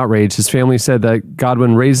expressing outrage, his family said that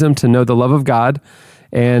Godwin raised him to know the love of God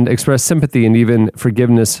and express sympathy and even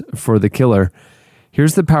forgiveness for the killer.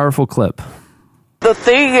 Here's the powerful clip. The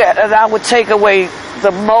thing that I would take away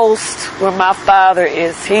the most from my father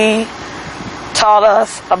is he taught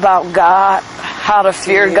us about God, how to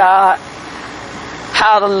fear God,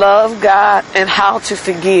 how to love God, and how to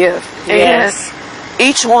forgive. Yes. And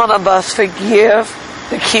each one of us forgive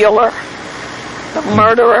the killer, the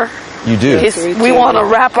murderer. You do. We want to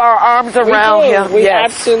wrap our arms around him. We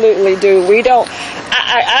absolutely do. We don't.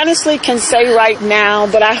 I honestly can say right now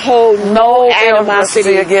that I hold no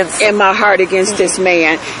animosity in my heart against this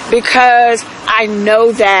man, because I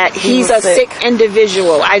know that he's a sick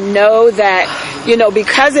individual. I know that,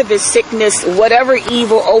 because of his sickness, whatever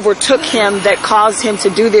evil overtook him that caused him to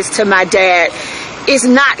do this to my dad is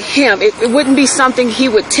not him. It wouldn't be something he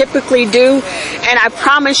would typically do. And I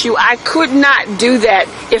promise you, I could not do that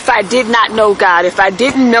if I did not know God. If I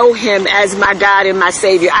didn't know him as my God and my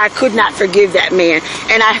Savior, I could not forgive that man.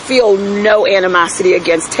 And I feel no animosity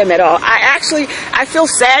against him at all. I feel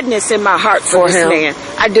sadness in my heart for this man.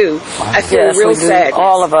 I do. I feel real sadness.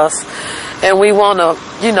 All of us. And we want to,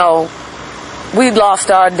 we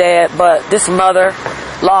lost our dad, but this mother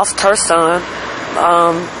lost her son.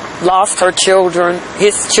 Lost her children.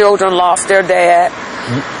 His children lost their dad.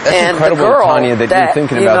 That's and incredible, the girl Tanya, that you're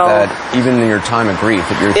thinking about that even in your time of grief,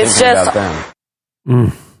 that you're thinking about them.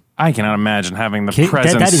 I cannot imagine having the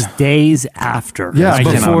presence. That is days after. Yeah,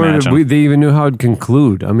 before they even knew how it would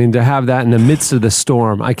conclude. I mean, to have that in the midst of the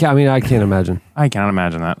storm. I can't imagine. I cannot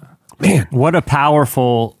imagine that. Man, what a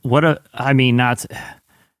powerful,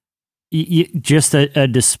 just a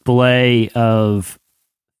display of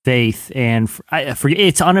faith, and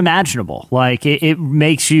it's unimaginable. Like it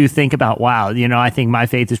makes you think about, wow, I think my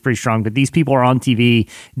faith is pretty strong, but these people are on TV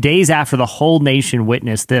days after the whole nation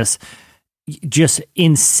witnessed this just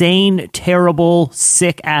insane, terrible,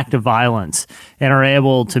 sick act of violence, and are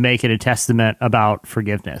able to make it a testament about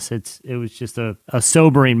forgiveness. It was just a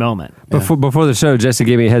sobering moment. Before the show, Jesse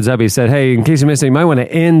gave me a heads up. He said, "Hey, in case you missed it, you might want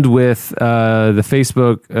to end with the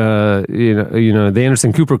Facebook, the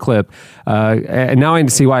Anderson Cooper clip." And now I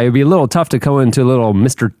see why it'd be a little tough to go into a little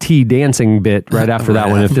Mr. T dancing bit right after that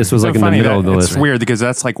one if this was like in the middle of the list. It's weird because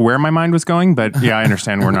that's like where my mind was going, but yeah, I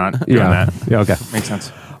understand we're not doing that. Yeah, okay, makes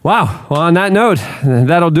sense. Wow. Well, on that note,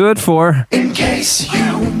 that'll do it for In Case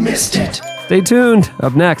You Missed It. Stay tuned.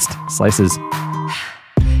 Up next, Slices.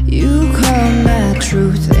 You call my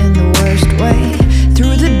truth in the worst way,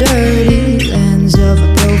 through the dirty lens of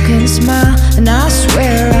a broken smile. And I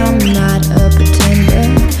swear I'm not a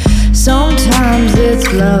pretender. Sometimes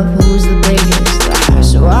it's love who's the biggest liar.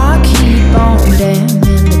 So I keep on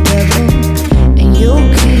damning the devil, and you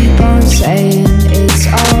keep on saying it's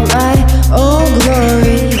alright. Oh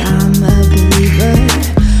glory, I'm a believer.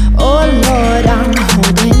 Oh Lord, I'm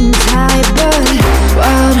holding tight, but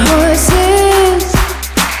why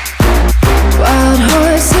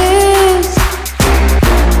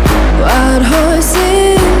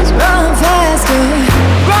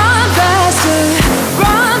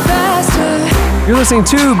listening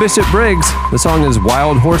to Bishop Briggs. The song is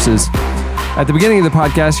Wild Horses. At the beginning of the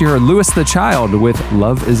podcast, you heard Louis the Child with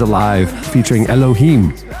Love is Alive, featuring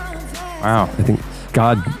Elohim. Wow. I think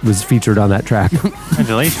God was featured on that track.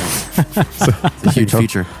 Congratulations. It's a huge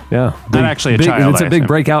feature. Yeah. Not actually a child, It's a I big assume.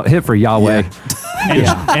 breakout hit for Yahweh.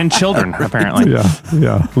 And children, apparently.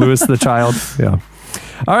 Yeah. Louis the Child. Yeah.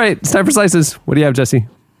 All right. It's time for Slices. What do you have, Jesse?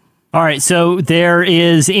 All right, so there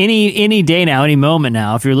is any day now, any moment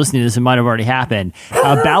now, if you're listening to this, it might have already happened,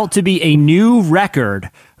 about to be a new record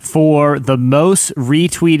for the most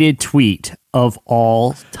retweeted tweet of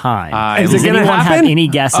all time. Is it going to happen? Have any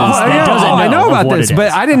guesses? I know about this,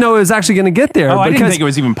 but I didn't know it was actually going to get there. I didn't think it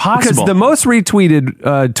was even possible. Because the most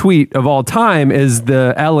retweeted tweet of all time is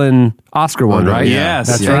the Ellen Oscar one, right? Yes.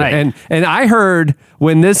 That's Yeah. right. And I heard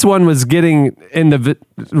when this one was getting in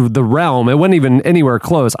the realm, it wasn't even anywhere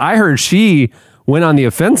close. I heard she went on the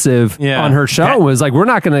offensive on her show and was like, we're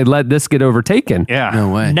not going to let this get overtaken. Yeah.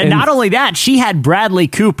 No way. Not only that, she had Bradley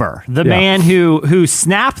Cooper, the man who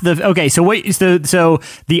snapped the. Okay, so wait, so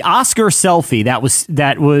the Oscar selfie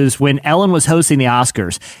that was when Ellen was hosting the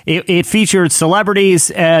Oscars. It featured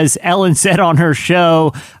celebrities, as Ellen said on her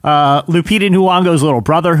show, Lupita Nyong'o's little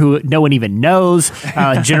brother, who no one even knows,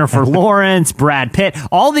 Jennifer Lawrence, Brad Pitt,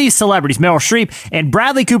 all these celebrities, Meryl Streep, and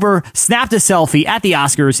Bradley Cooper snapped a selfie at the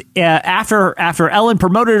Oscars after Ellen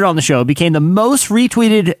promoted it on the show. It became the most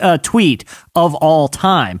retweeted tweet of all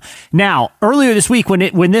time. Now, earlier this week, when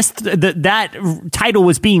that title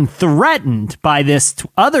was being threatened by this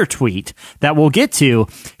other tweet that we'll get to,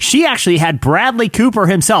 she actually had Bradley Cooper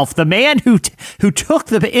himself, the man who took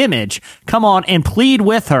the image, come on and plead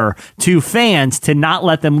with her to fans to not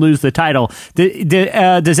let them lose the title.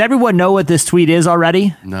 Does everyone know what this tweet is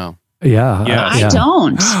already? No. Yeah. I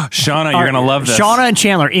don't. Shauna, you're going to love this. Shauna and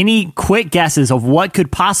Chandler, any quick guesses of what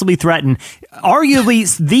could possibly threaten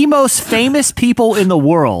arguably the most famous people in the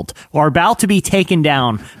world are about to be taken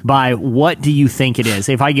down by what do you think it is?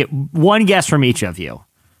 If I get one guess from each of you.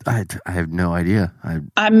 I have no idea.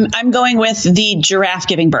 I'm going with the giraffe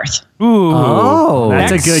giving birth. Ooh. Oh,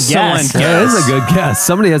 that's a good guess. That is a good guess.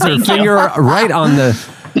 Somebody has their finger right on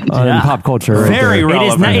the pop culture. Right Very there.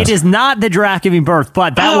 relevant. It is not the giraffe giving birth,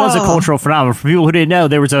 but that was a cultural phenomenon. For people who didn't know,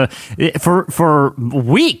 there was for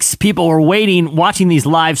weeks, people were watching these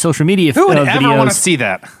live social media Who would videos. ever want to see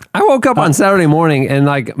that? I woke up on Saturday morning and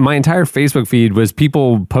like my entire Facebook feed was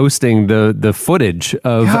people posting the footage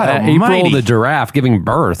of April the giraffe giving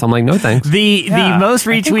birth. I'm like, no thanks. The most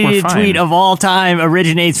retweeted tweet of all time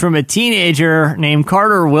originates from a teenager named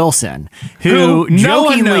Carter Wilson, who no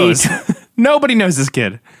one jokingly knows. Nobody knows this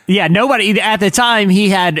kid. Yeah, nobody. At the time, he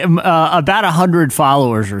had about 100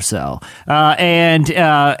 followers or so.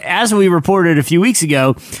 As we reported a few weeks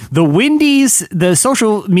ago, the Wendy's, the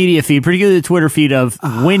social media feed, particularly the Twitter feed of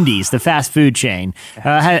Wendy's, the fast food chain,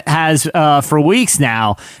 has for weeks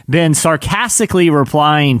now been sarcastically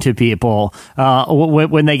replying to people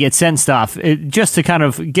when they get sent stuff, just to kind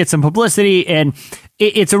of get some publicity. And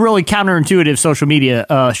it's a really counterintuitive social media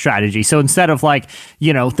strategy. So instead of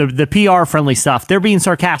the PR friendly stuff, they're being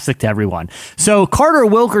sarcastic to everyone. So Carter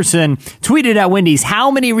Wilkerson tweeted at Wendy's, "How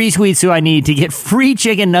many retweets do I need to get free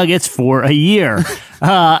chicken nuggets for a year?"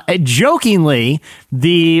 Jokingly,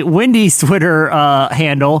 the Wendy's Twitter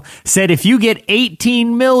handle said, "If you get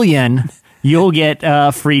 18 million, you'll get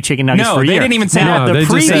free chicken nuggets for a year." No, they didn't even say that. The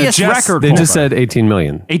previous record. They just said 18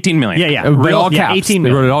 million. 18 million. Yeah. All caps. 18 they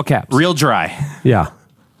million. wrote it all caps. Real dry. Yeah.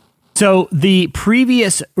 So the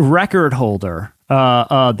previous record holder,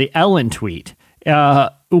 the Ellen tweet,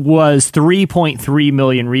 was 3.3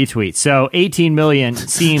 million retweets. So 18 million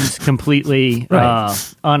seems completely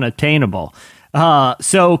unattainable.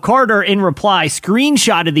 So Carter, in reply,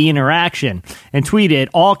 screenshotted the interaction and tweeted,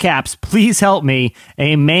 all caps, "Please help me.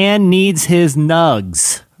 A man needs his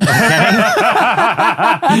nugs." Okay?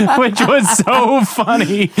 Which was so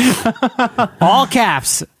funny. All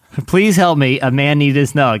caps, "Please help me. A man needs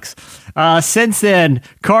his nugs." Since then,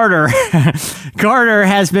 Carter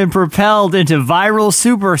has been propelled into viral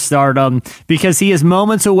superstardom because he is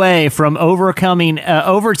moments away from overtaking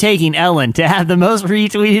Ellen to have the most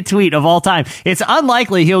retweeted tweet of all time. It's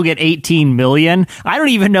unlikely he'll get 18 million. I don't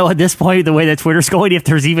even know at this point, the way that Twitter's going, if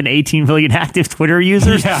there's even 18 million active Twitter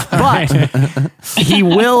users. Yeah. But he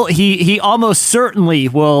will. He almost certainly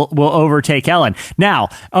will overtake Ellen. Now,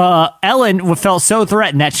 Ellen felt so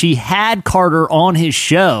threatened that she had Carter on his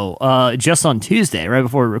show just on Tuesday, right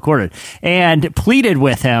before we recorded, and pleaded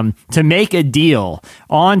with him to make a deal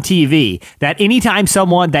on TV that anytime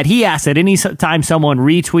someone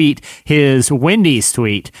retweet his Wendy's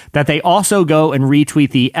tweet, that they also go and retweet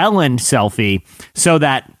the Ellen selfie, so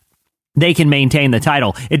that they can maintain the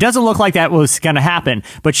title. It doesn't look like that was going to happen,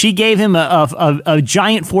 but she gave him a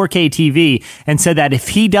giant 4K TV and said that if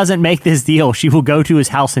he doesn't make this deal, she will go to his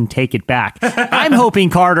house and take it back. I'm hoping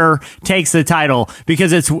Carter takes the title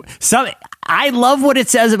because I love what it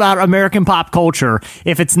says about American pop culture.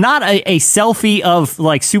 If it's not a selfie of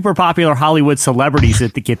like super popular Hollywood celebrities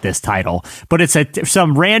that get this title, but it's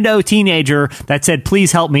some rando teenager that said,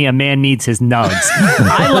 "Please help me, a man needs his nugs."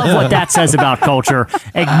 I love what that says about culture.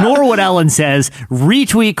 Ignore what Ellen says,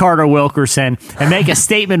 retweet Carter Wilkerson, and make a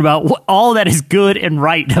statement about all that is good and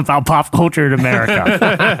right about pop culture in America.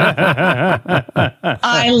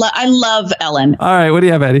 I love Ellen. All right, what do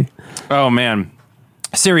you have, Eddie? Oh, man.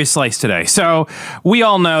 Serious slice today. So we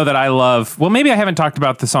all know that I love, well, maybe I haven't talked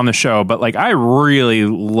about this on the show, but like I really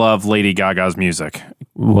love Lady Gaga's music.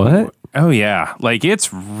 What? Oh, yeah. Like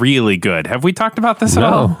it's really good. Have we talked about this at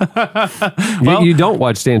all? Well, you don't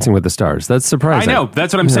watch Dancing with the Stars. That's surprising. I know.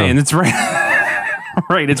 That's what I'm saying. It's right.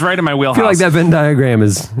 Right. It's right in my wheelhouse. I feel like that Venn diagram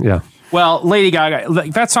is, yeah. Well, Lady Gaga,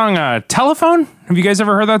 like that song, Telephone. Have you guys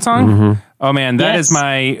ever heard that song? Mm-hmm. Oh man, that is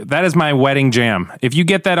my wedding jam. If you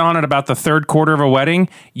get that on at about the third quarter of a wedding,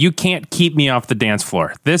 you can't keep me off the dance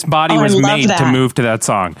floor. This body was made to move to that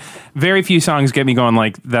song. Very few songs get me going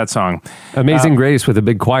like that song. Amazing Grace with a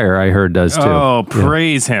big choir, I heard, does too. Oh,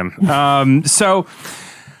 praise him.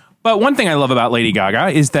 But one thing I love about Lady Gaga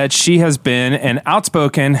is that she has been an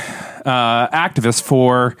outspoken activist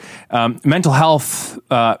for mental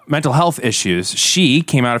health issues. She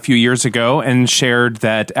came out a few years ago and shared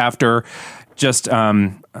that after just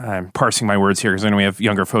I'm parsing my words here because I know we have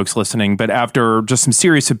younger folks listening, but after just some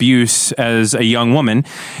serious abuse as a young woman,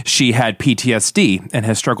 she had PTSD and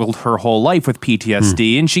has struggled her whole life with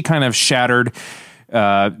PTSD, and she kind of shattered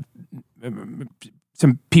some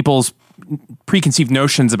people's preconceived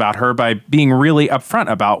notions about her by being really upfront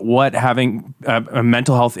about what having a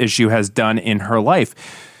mental health issue has done in her life.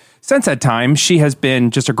 Since that time, she has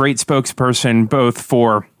been just a great spokesperson, both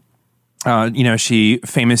for, she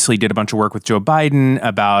famously did a bunch of work with Joe Biden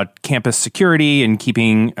about campus security and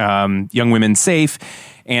keeping young women safe.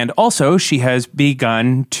 And also she has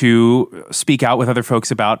begun to speak out with other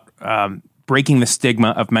folks about breaking the stigma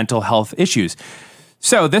of mental health issues.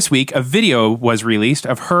 So this week, a video was released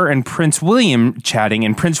of her and Prince William chatting,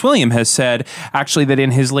 and Prince William has said actually that in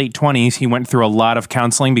his late 20s, he went through a lot of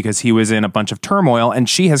counseling because he was in a bunch of turmoil, and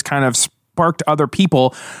she has kind of sparked other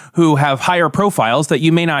people who have higher profiles that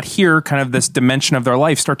you may not hear kind of this dimension of their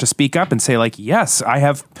life start to speak up and say like, yes, I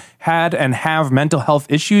have had and have mental health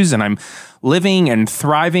issues, and I'm living and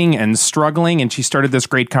thriving and struggling. And she started this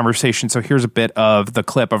great conversation. So here's a bit of the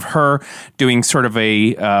clip of her doing sort of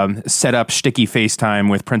a set up shticky FaceTime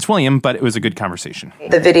with Prince William, but it was a good conversation.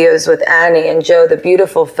 The videos with Annie and Joe, the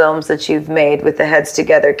beautiful films that you've made with the Heads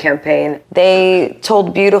Together campaign, they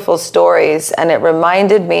told beautiful stories, and it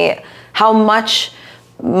reminded me how much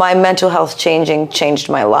my mental health changed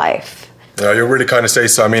my life. You're really kind to say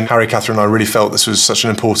so. I mean, Harry, Catherine, and I really felt this was such an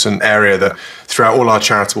important area that throughout all our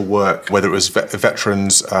charitable work, whether it was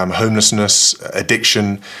veterans, homelessness,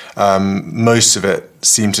 addiction, most of it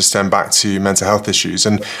seemed to stem back to mental health issues.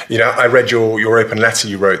 And, I read your open letter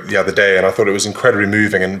you wrote the other day, and I thought it was incredibly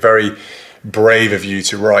moving and very brave of you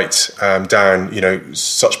to write down,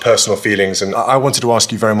 such personal feelings. And I wanted to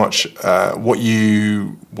ask you very much how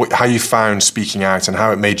you found speaking out and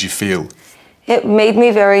how it made you feel. It made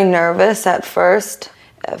me very nervous at first.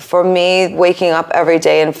 For me, waking up every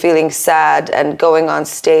day and feeling sad and going on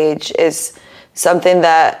stage is something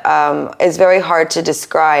that is very hard to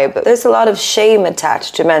describe. There's a lot of shame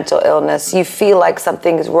attached to mental illness. You feel like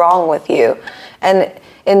something's wrong with you. And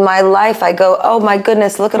in my life, I go, oh my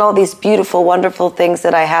goodness, look at all these beautiful, wonderful things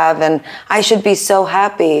that I have, and I should be so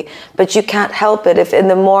happy. But you can't help it if in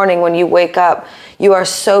the morning when you wake up, you are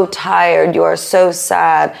so tired, you are so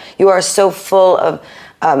sad, you are so full of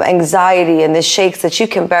anxiety and the shakes that you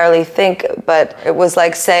can barely think. But it was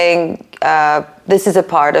like saying, this is a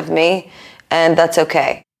part of me, and that's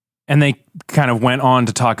okay. And they kind of went on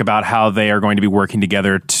to talk about how they are going to be working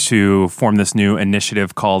together to form this new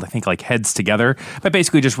initiative called, I think, like Heads Together, but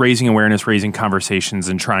basically just raising awareness, raising conversations,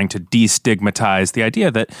 and trying to destigmatize the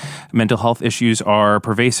idea that mental health issues are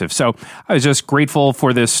pervasive. So I was just grateful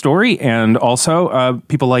for this story, and also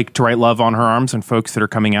people like To Write Love on Her Arms and folks that are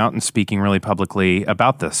coming out and speaking really publicly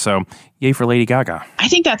about this. So yay for Lady Gaga. I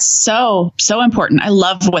think that's so important. I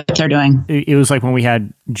love what they're doing. It was like when we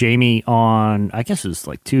had Jamie on, I guess it was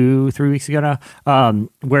like 2-3 weeks ago now,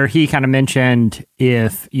 where he kind of mentioned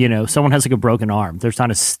if, someone has like a broken arm, there's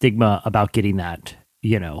not a stigma about getting that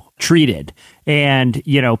treated. And,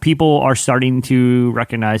 people are starting to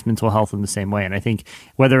recognize mental health in the same way. And I think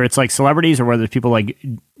whether it's like celebrities or whether it's people like,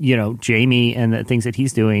 Jamie and the things that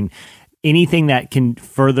he's doing, anything that can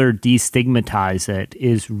further destigmatize it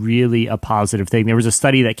is really a positive thing. There was a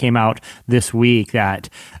study that came out this week that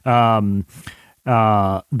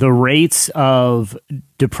the rates of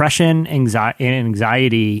depression,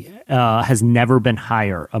 anxiety has never been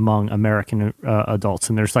higher among American adults.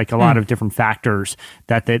 And there's like a lot of different factors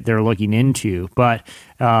that they're looking into. But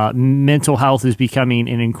mental health is becoming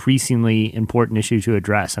an increasingly important issue to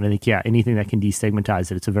address. And I think, anything that can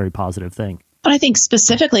destigmatize it, it's a very positive thing. But I think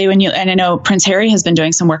specifically and I know Prince Harry has been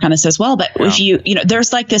doing some work on this as well, but if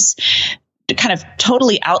there's like this kind of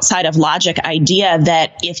totally outside of logic idea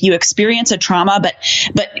that if you experience a trauma,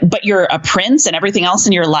 but you're a prince and everything else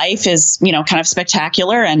in your life is, kind of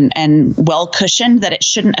spectacular and well cushioned, that it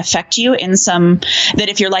shouldn't affect you that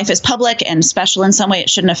if your life is public and special in some way, it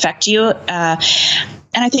shouldn't affect you. And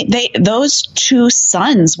I think those two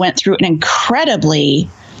sons went through an incredibly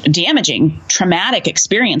damaging, traumatic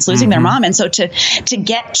experience, losing their mom. And so to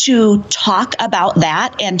get to talk about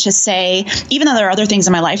that and to say, even though there are other things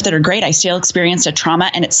in my life that are great, I still experienced a trauma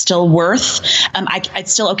and it's still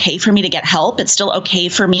it's still okay for me to get help. It's still okay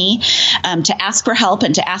for me to ask for help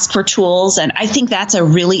and to ask for tools. And I think that's a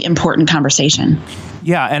really important conversation.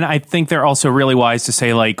 Yeah, and I think they're also really wise to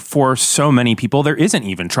say, like, for so many people, there isn't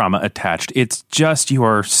even trauma attached. It's just you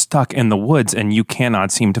are stuck in the woods and you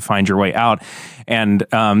cannot seem to find your way out. And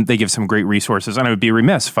they give some great resources. And I would be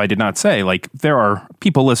remiss if I did not say, like, there are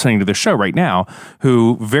people listening to the show right now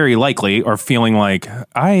who very likely are feeling like,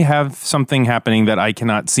 I have something happening that I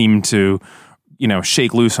cannot seem to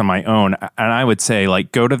shake loose on my own. And I would say,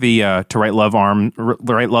 like, go to the Write Love on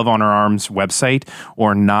Our Arms website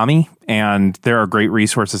or NAMI, and there are great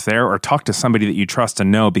resources there, or talk to somebody that you trust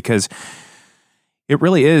and know, because it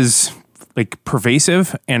really is like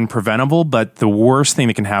pervasive and preventable. But the worst thing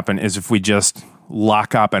that can happen is if we just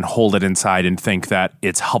lock up and hold it inside and think that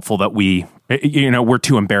it's helpful that we're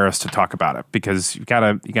too embarrassed to talk about it, because you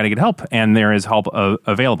gotta get help, and there is help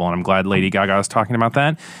available. And I'm glad Lady Gaga is talking about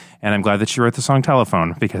that. And I'm glad that she wrote the song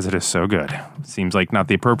Telephone, because it is so good. Seems like not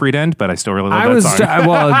the appropriate end, but I still really love that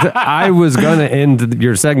song. I was going to end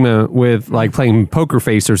your segment with like playing Poker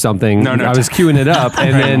Face or something. No, I was queuing it up,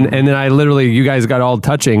 and then I literally, you guys got all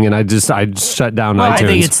touching, and I just shut down iTunes. I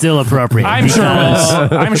think it's still appropriate. I'm sure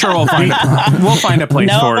we'll find a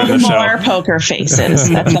place for it in the show. No more Poker Faces.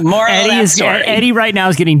 That's the moral of that story. Eddie right now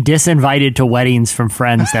is getting disinvited to weddings from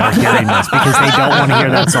friends that are hearing this because they don't want to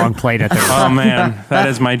hear that song played at their wedding. Oh man, that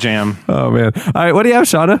is my jam. Oh man! All right, what do you have,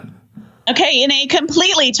 Shauna? Okay, in a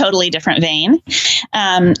completely, totally different vein,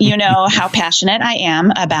 you know how passionate I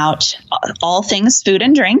am about all things food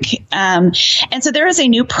and drink, and so there is a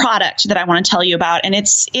new product that I want to tell you about, and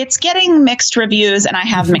it's getting mixed reviews, and I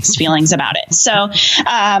have mixed feelings about it. So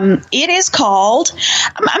it is called,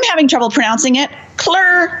 I'm having trouble pronouncing it,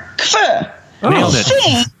 Clerkf. Nailed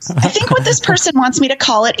it. I think what this person wants me to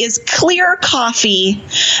call it is clear coffee,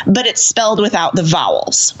 but it's spelled without the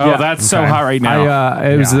vowels. Oh, that's so hot right now.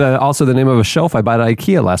 It was also the name of a shelf I bought at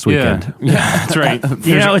IKEA last weekend. Yeah, that's right.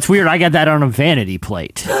 It's weird. I got that on a vanity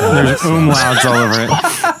plate. There's umlauts all over it.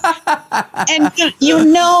 And you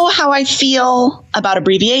know how I feel about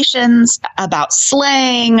abbreviations, about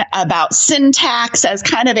slang, about syntax as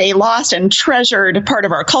kind of a lost and treasured part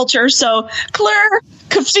of our culture. So clear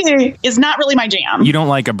coffee is not really my jam. You don't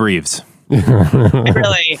like abbreves.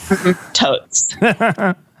 Really, totes.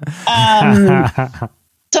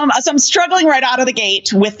 So I'm struggling right out of the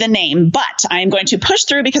gate with the name, but I'm going to push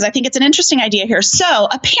through because I think it's an interesting idea here. So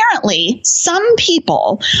apparently some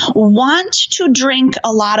people want to drink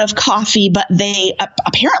a lot of coffee, but they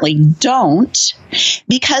apparently don't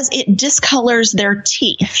because it discolors their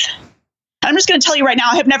teeth. I'm just going to tell you right now,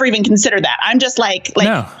 I have never even considered that. I'm just like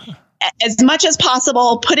no. As much as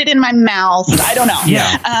possible, put it in my mouth. I don't know.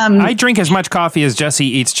 Yeah. I drink as much coffee as Jesse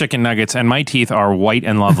eats chicken nuggets, and my teeth are white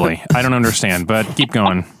and lovely. I don't understand, but keep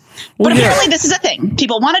going. But apparently this is a thing.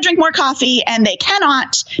 People want to drink more coffee, and they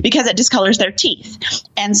cannot because it discolors their teeth.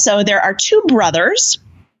 And so there are two brothers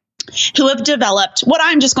who have developed what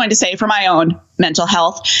I'm just going to say for my own mental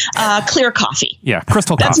health, clear coffee. Yeah,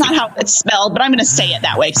 crystal coffee. That's not how it's spelled, but I'm going to say it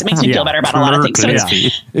that way because it makes me feel better about a lot of things. So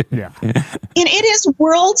and it is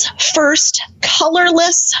world's first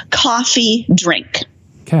colorless coffee drink.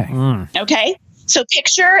 Okay. Okay. So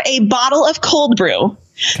picture a bottle of cold brew,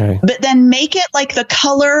 but then make it like the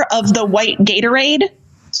color of the white Gatorade,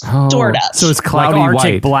 sort of. So it's cloudy like Arctic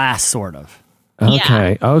white. Blast, sort of.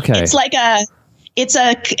 Okay. It's like it's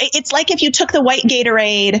like if you took the white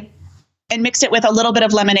Gatorade and mixed it with a little bit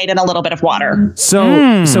of lemonade and a little bit of water.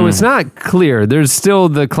 So it's not clear. There's still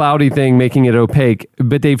the cloudy thing making it opaque,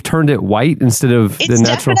 but they've turned it white instead of the It's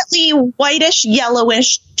natural. definitely whitish,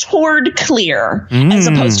 yellowish, toward clear, as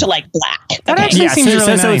opposed to like black. That actually seems really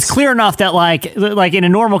nice. So it's clear enough that like in a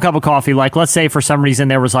normal cup of coffee, like let's say for some reason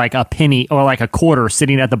there was like a penny or like a quarter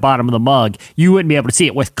sitting at the bottom of the mug, you wouldn't be able to see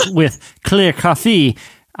it. With clear coffee,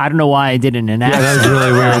 I don't know why I did an accent. that was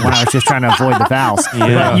really weird when I was just trying to avoid the vowels.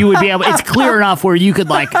 But you would be able. It's clear enough where you could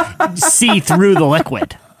like see through the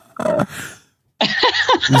liquid.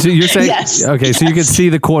 So you're saying, Yes. okay, so you could see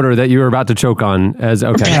the quarter that you were about to choke on as,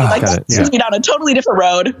 okay, Like, got it. this is down a totally different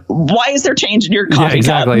road. Why is there change in your coffee Yeah,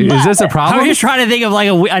 exactly. cup? Is this a I problem? was just trying to think of like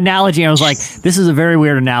an analogy. And I was like, this is a very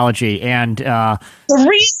weird analogy. And The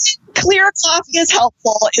reason clear coffee is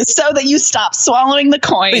helpful is so that you stop swallowing the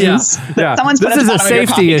coins. that someone's put This at is the a bottom of your safety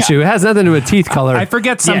coffee cup. issue. It has nothing to do with teeth color. I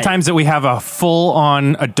forget sometimes that we have a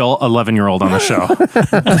full-on adult 11-year-old on the show.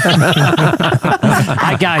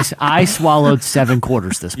 guys, I swallowed 7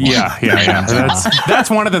 quarters this morning. Yeah. That's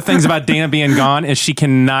one of the things about Dana being gone is she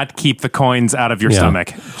cannot keep the coins out of your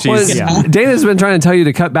stomach. Dana's been trying to tell you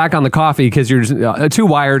to cut back on the coffee because you're too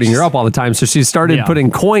wired and you're up all the time. So she started putting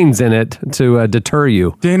coins in it to deter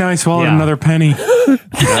you. Dana, I swallowed another penny.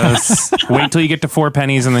 Yes. Wait till you get to 4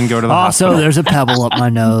 pennies and then go to the hospital. Also, there's a pebble up my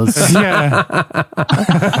nose. Yeah.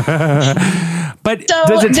 But So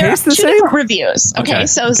does it there taste are the two same? different reviews. Okay,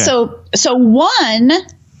 so one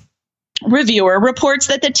reviewer reports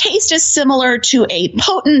that the taste is similar to a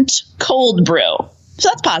potent cold brew. So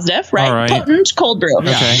that's positive, right? All right. Potent cold brew.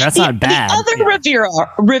 Okay, that's not bad. The other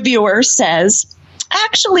reviewer says,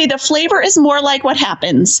 actually, the flavor is more like what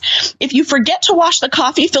happens if you forget to wash the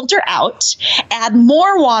coffee filter out, add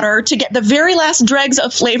more water to get the very last dregs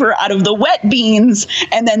of flavor out of the wet beans,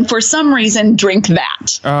 and then for some reason drink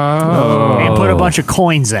that. And put a bunch of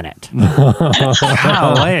coins in it.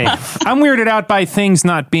 Golly. I'm weirded out by things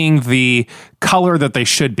not being the color that they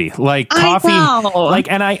should be. Like coffee.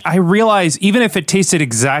 And I realize even if it tasted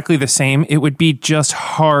exactly the same, it would be just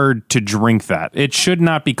hard to drink that. It should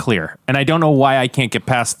not be clear. And I don't know why I can't get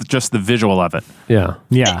past just the visual of it. Yeah.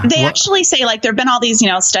 They actually say, like, there have been all these,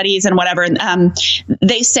 studies and whatever. And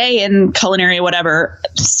they say in culinary, whatever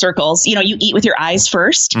circles, you eat with your eyes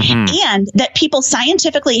first. And that people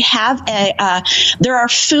scientifically have there are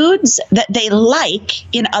foods that they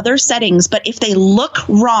like in other settings, but if they look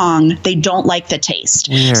wrong, they don't like the taste.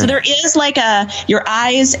 Weird. So there is like your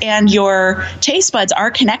eyes and your taste buds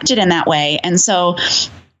are connected in that way. And so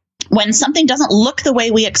when something doesn't look the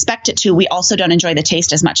way we expect it to, we also don't enjoy the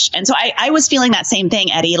taste as much. And so I was feeling that same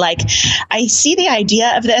thing, Eddie. Like, I see the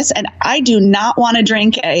idea of this, and I do not want to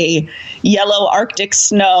drink a yellow Arctic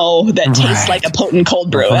snow that tastes like a potent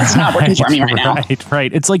cold brew. That's not working for me right now.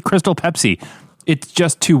 Right. It's like Crystal Pepsi. It's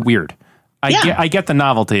just too weird. I get the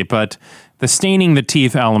novelty, but the staining the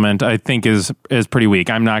teeth element, I think, is pretty weak.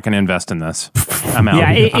 I'm not going to invest in this. I'm out.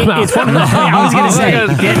 Yeah, it's one of the. I was going to say,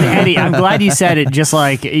 Eddie, I'm glad you said it just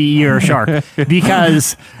like you're a shark,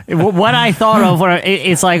 because what I thought of,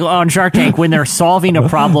 it's like on Shark Tank when they're solving a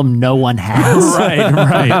problem no one has.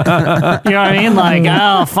 Right. You know what I mean? Like,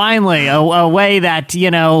 oh, finally, a way that,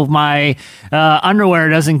 my underwear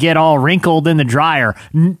doesn't get all wrinkled in the dryer.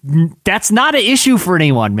 That's not an issue for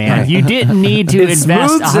anyone, man. You didn't need to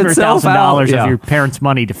invest $100,000 of your parents'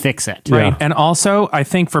 money to fix it. Right. And also, I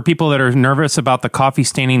think for people that are nervous about the coffee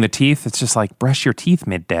staining the teeth, it's just like brush your teeth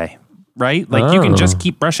midday, right? Like you can just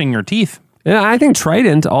keep brushing your teeth. Yeah, I think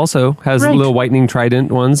Trident also has little whitening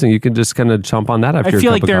Trident ones, and you can just kind of chomp on that after I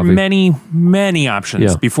feel like there are many many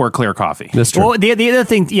options before clear coffee. That's true. Well, the other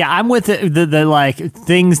thing, I'm with the like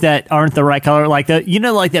things that aren't the right color, like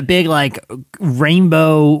like that big like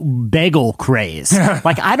rainbow bagel craze.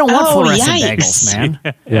 Like, I don't want fluorescent bagels, man.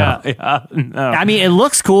 Yeah. No. I mean, it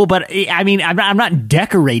looks cool, but I mean, I'm not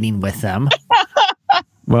decorating with them.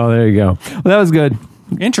 Well, there you go. Well, that was good.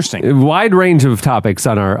 Interesting. A wide range of topics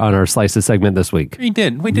on our Slices segment this week. We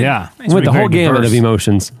did. Yeah. With the whole gamut of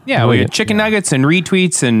emotions. Yeah, we had chicken nuggets and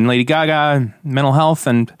retweets and Lady Gaga and mental health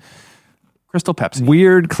and Crystal Pepsi.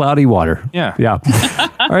 Weird, cloudy water. Yeah.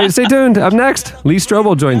 All right, stay tuned. Up next, Lee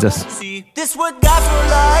Strobel joins us. This what God's were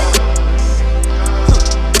like.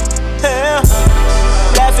 Yeah.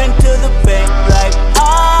 Laughing to the bank like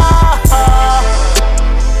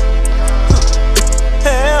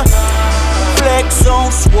yeah. Flex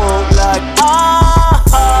on swole like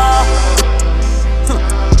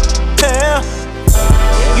yeah.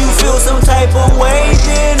 You feel some type of way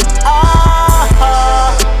then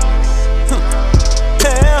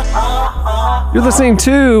You're listening listening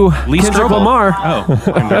to Lee Kendrick Strobel. Lamar. Oh,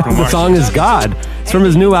 Kendrick The Lamar. song is God. It's from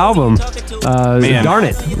his new album, Darn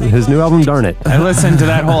It. His new album, Darn It. I listened to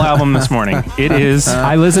that whole album this morning. It is.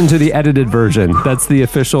 I listened to the edited version. That's the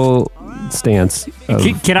official stance.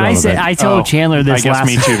 Can I say, I told Chandler this I guess last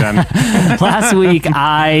me too then. last week.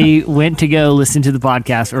 I went to go listen to the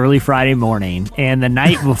podcast early Friday morning, and the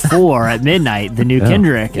night before at midnight, the new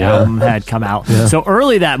Kendrick album had come out. Yeah. So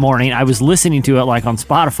early that morning, I was listening to it like on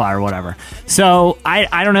Spotify or whatever. So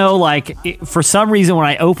I don't know, for some reason, when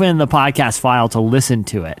I opened the podcast file to listen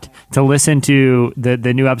to it, to listen to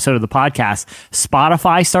the new episode of the podcast,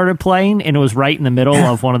 Spotify started playing, and it was right in the middle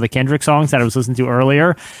of one of the Kendrick songs that I was listening to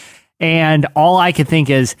earlier. And all I could think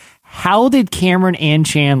is, how did Cameron and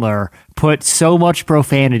Chandler put so much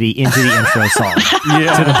profanity into the intro song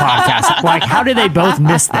to the podcast? Like, how did they both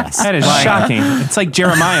miss this? That is shocking. It's like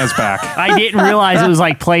Jeremiah's back. I didn't realize it was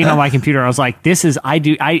like playing on my computer. I was like, this is,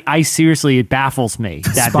 I seriously, it baffles me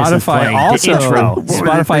that this is playing the intro.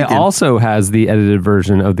 Spotify also has the edited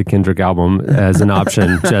version of the Kendrick album as an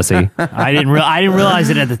option, Jesse. I didn't realize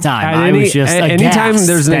it at the time. I was just anytime aghast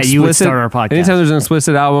there's an that you would start our podcast. Anytime there's an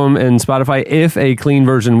explicit album in Spotify, if a clean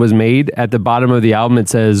version was made, at the bottom of the album it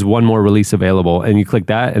says one more release available, and you click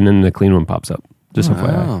that, and then the clean one pops up. Just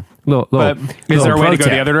FYI. But is there a way to go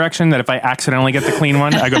the other direction, that if I accidentally get the clean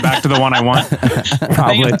one, I go back to the one I want?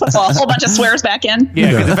 Probably. Put a whole bunch of swears back in. Yeah,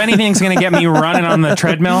 because if anything's going to get me running on the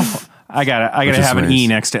treadmill, I gotta have an E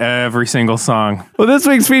next to every single song. Well, this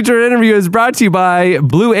week's featured interview is brought to you by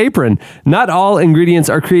Blue Apron. Not all ingredients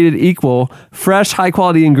are created equal. Fresh,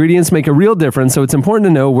 high-quality ingredients make a real difference, so it's important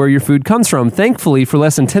to know where your food comes from. Thankfully, for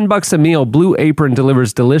less than $10 a meal, Blue Apron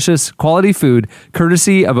delivers delicious, quality food,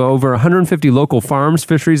 courtesy of over 150 local farms,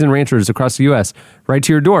 fisheries, and ranchers across the U.S., right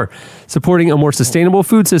to your door, supporting a more sustainable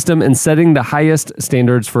food system and setting the highest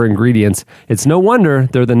standards for ingredients. It's no wonder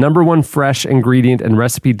they're the #1 fresh ingredient and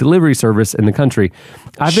recipe delivery service in the country.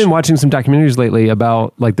 I've been watching some documentaries lately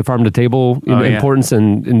about like the farm to table importance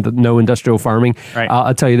and no industrial farming. Right.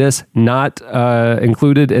 I'll tell you this, not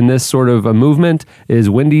included in this sort of a movement is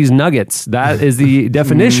Wendy's Nuggets. That is the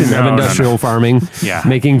definition of industrial farming. Yeah.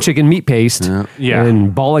 Making chicken meat paste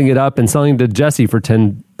and balling it up and selling it to Jesse for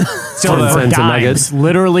 10 cents a nugget.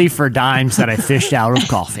 Literally for dimes that I fished out of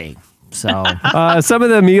coffee. So some of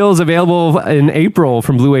the meals available in April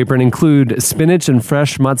from Blue Apron include spinach and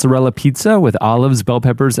fresh mozzarella pizza with olives, bell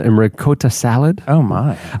peppers, and ricotta salad. Oh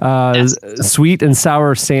my! Sweet and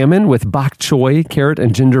sour salmon with bok choy, carrot,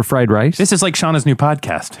 and ginger fried rice. This is like Shauna's new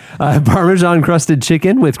podcast. Parmesan crusted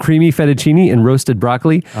chicken with creamy fettuccine and roasted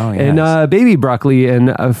broccoli. Oh, yes. And baby broccoli and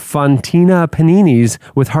fontina paninis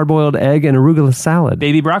with hard-boiled egg and arugula salad.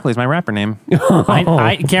 Baby broccoli is my rapper name.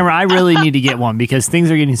 Cameron, I really need to get one because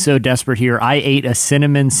things are getting so desperate here. I ate a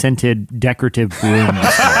cinnamon-scented decorative broom for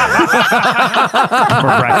breakfast.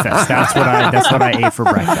 That's what I ate for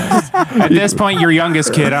breakfast. At this point, your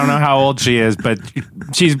youngest kid, I don't know how old she is, but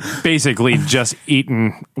she's basically just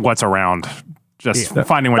eating what's around. Just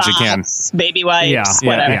finding what she can. Baby wipes,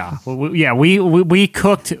 whatever. We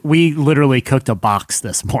cooked. We literally cooked a box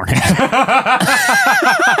this morning.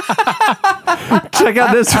 Check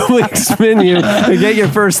out this week's menu and get your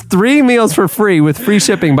first 3 meals for free with free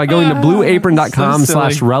shipping by going to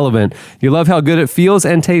blueapron.com/relevant. You love how good it feels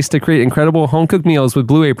and tastes to create incredible home-cooked meals with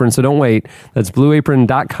Blue Apron, so don't wait. That's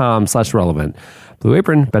blueapron.com/relevant. Blue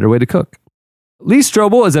Apron, better way to cook. Lee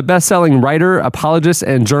Strobel is a best-selling writer, apologist,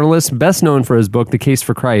 and journalist, best known for his book, The Case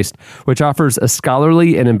for Christ, which offers a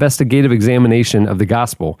scholarly and investigative examination of the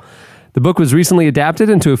gospel. The book was recently adapted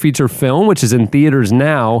into a feature film, which is in theaters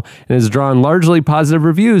now, and has drawn largely positive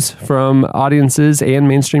reviews from audiences and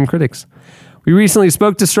mainstream critics. We recently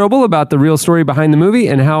spoke to Strobel about the real story behind the movie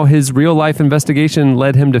and how his real-life investigation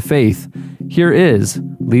led him to faith. Here is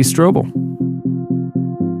Lee Strobel.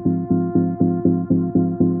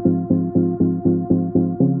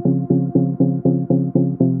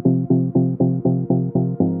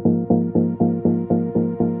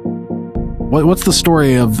 What's the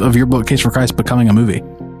story of your book, Case for Christ, becoming a movie?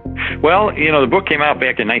 Well, the book came out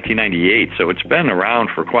back in 1998, so it's been around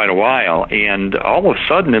for quite a while. And all of a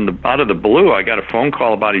sudden, out of the blue, I got a phone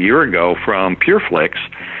call about a year ago from PureFlix.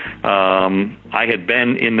 I had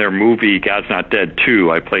been in their movie God's Not Dead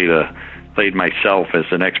 2. I played myself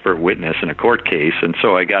as an expert witness in a court case, and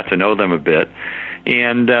so I got to know them a bit.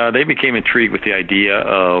 And they became intrigued with the idea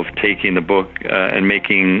of taking the book and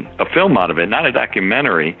making a film out of it, not a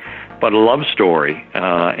documentary, but a love story,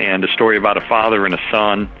 and a story about a father and a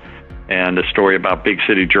son, and a story about big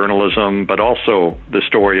city journalism, but also the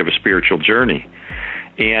story of a spiritual journey.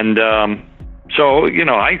 And so,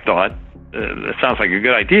 I thought, that sounds like a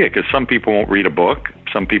good idea, because some people won't read a book,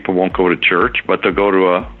 Some people won't go to church, but they'll go to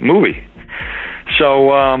a movie.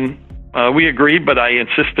 So we agreed, but I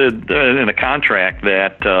insisted in a contract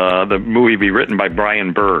that the movie be written by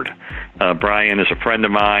Brian Bird. Brian is a friend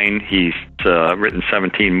of mine. He's written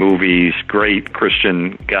 17 movies, great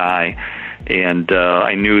Christian guy. And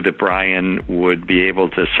I knew that Brian would be able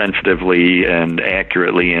to sensitively and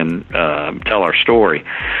accurately and tell our story.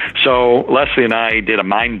 So Leslie and I did a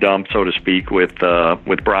mind dump, so to speak, with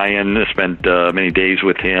Brian. I spent many days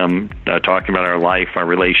with him talking about our life, our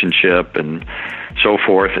relationship, and so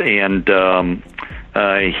forth. And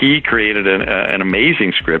he created an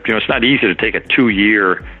amazing script. It's not easy to take a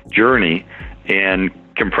 2-year journey and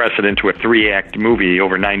compress it into a 3-act movie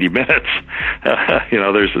over 90 minutes.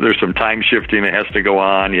 There's some time shifting that has to go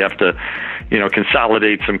on. You have to,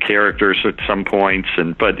 consolidate some characters at some points.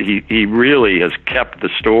 But he really has kept the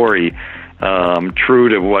story true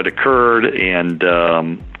to what occurred, and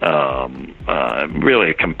really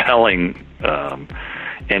a compelling and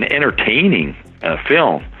entertaining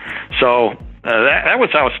film. So that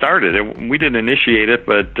was how it started. We didn't initiate it,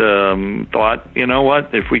 but thought, you know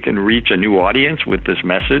what, if we can reach a new audience with this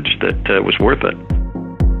message, that was worth it.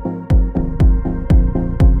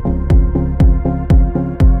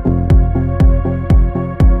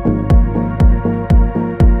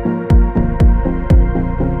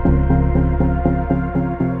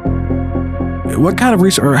 What kind of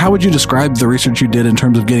research, or how would you describe the research you did in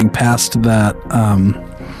terms of getting past that,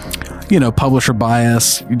 publisher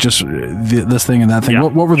bias, just this thing and that thing? Yeah,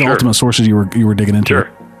 what were the ultimate sources you were digging into?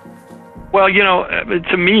 Sure. Well,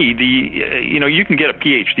 to me, you can get a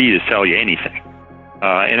PhD to tell you anything.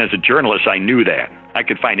 And as a journalist, I knew that. I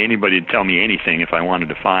could find anybody to tell me anything if I wanted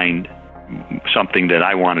to find something that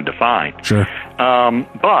I wanted to find. Sure.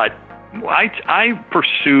 But I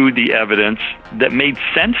pursued the evidence that made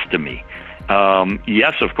sense to me.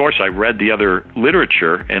 Yes, of course, I read the other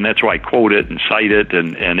literature, and that's why I quote it and cite it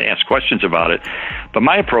and ask questions about it. But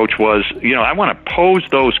my approach was, I want to pose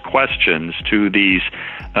those questions to these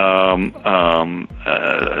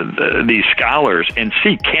scholars and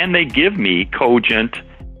see, can they give me cogent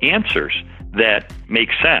answers that make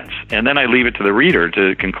sense? And then I leave it to the reader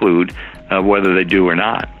to conclude whether they do or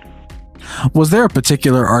not. Was there a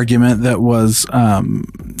particular argument that was,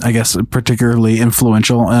 particularly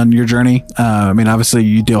influential on your journey? Obviously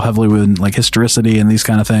you deal heavily with historicity and these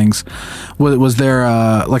kind of things. Was there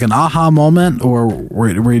an aha moment, or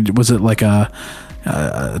was it like a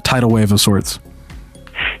tidal wave of sorts?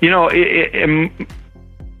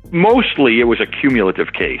 Mostly it was a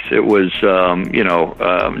cumulative case. It was,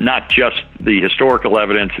 not just the historical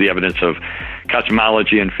evidence, the evidence of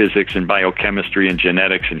cosmology and physics and biochemistry and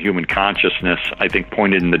genetics and human consciousness, I think,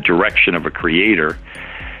 pointed in the direction of a creator.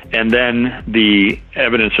 And then the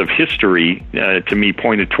evidence of history, to me,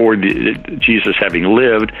 pointed toward Jesus having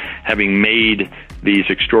lived, having made these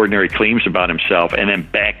extraordinary claims about himself, and then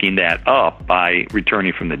backing that up by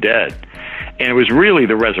returning from the dead. And it was really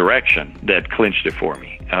the resurrection that clinched it for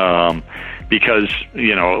me. Because,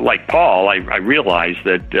 like Paul, I realized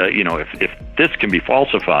that, if this can be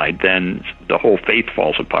falsified, then the whole faith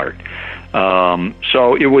falls apart.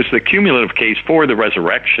 So it was the cumulative case for the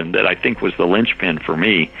resurrection that I think was the linchpin for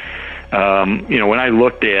me. When I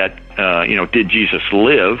looked at, did Jesus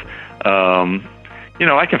live?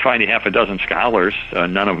 I can find a half a dozen scholars,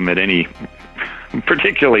 none of them at any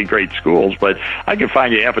particularly great schools, but I can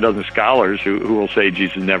find you half a dozen scholars who will say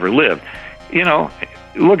Jesus never lived.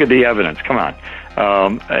 Look at the evidence. Come on.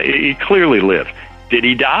 He clearly lived. Did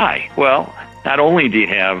he die? Well, not only do you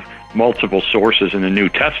have multiple sources in the New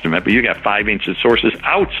Testament, but you got 5 ancient sources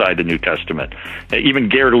outside the New Testament. Even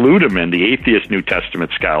Gerd Ludemann, the atheist New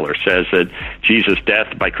Testament scholar, says that Jesus'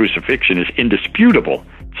 death by crucifixion is indisputable.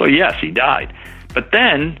 So yes, he died. But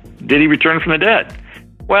then, did he return from the dead?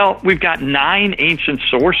 Well, we've got 9 ancient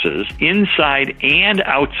sources inside and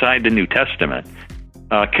outside the New Testament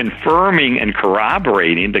confirming and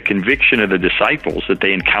corroborating the conviction of the disciples that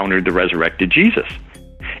they encountered the resurrected Jesus,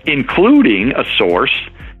 including a source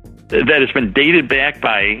that has been dated back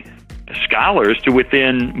by scholars to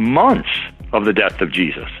within months of the death of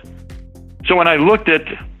Jesus. So when I looked at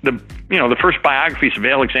the first biographies of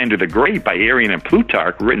Alexander the Great by Arrian and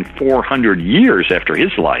Plutarch, written 400 years after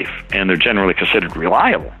his life, and they're generally considered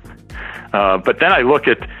reliable. But then I look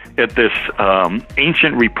at this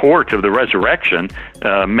ancient report of the resurrection,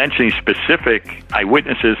 mentioning specific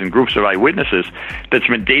eyewitnesses and groups of eyewitnesses that's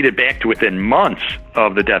been dated back to within months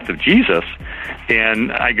of the death of Jesus.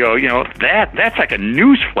 And I go, that's like a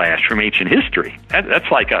news flash from ancient history. That's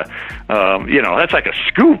like a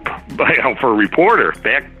scoop, for a reporter.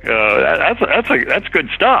 That's good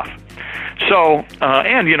stuff. So,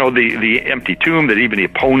 and the empty tomb, that even the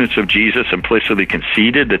opponents of Jesus implicitly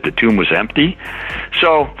conceded that the tomb was empty.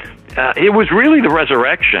 So it was really the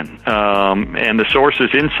resurrection and the sources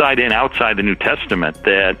inside and outside the New Testament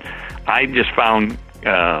that I just found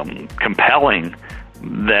compelling,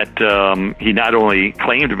 that he not only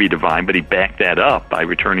claimed to be divine, but he backed that up by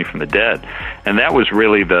returning from the dead. And that was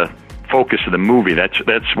really the focus of the movie.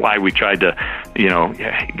 That's why we tried to,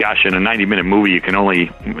 gosh, in a 90-minute movie you can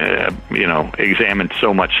only, examine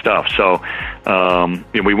so much stuff. So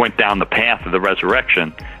we went down the path of the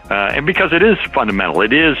resurrection, and because it is fundamental,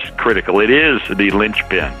 it is critical, it is the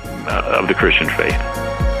linchpin of the Christian faith.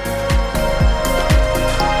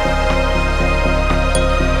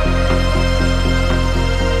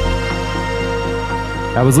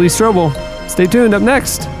 That was Lee Strobel. Stay tuned. Up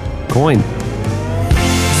next, Coin.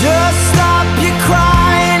 Just stop your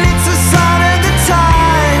crying, it's a sign of the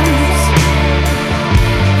times.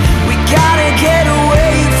 We gotta get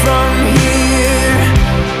away from here.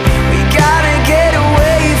 We gotta get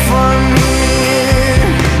away from here.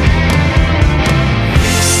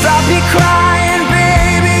 Stop your crying,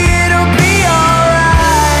 baby, it'll be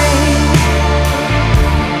alright.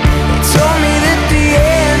 They told me that the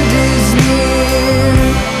end is near.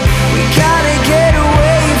 We gotta get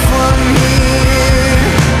away from here.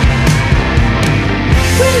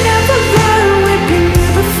 We never learned we've been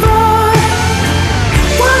here before.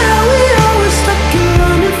 Why are we always stuck in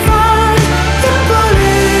running from the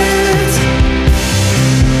bullets?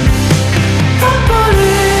 The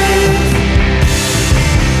bullets.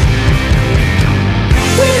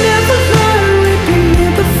 We never learned we've been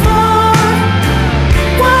here before.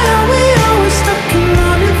 Why are we always stuck in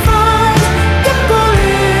running from the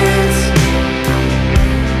bullets?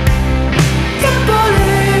 The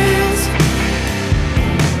bullets.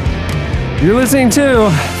 You're listening to,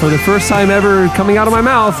 for the first time ever coming out of my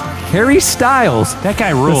mouth, Harry Styles. That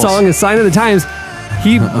guy The rules. song is Sign of the Times.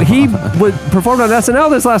 He performed on SNL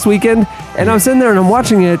this last weekend, and I'm sitting there and I'm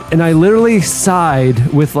watching it, and I literally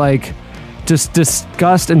sighed with just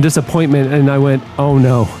disgust and disappointment, and I went, oh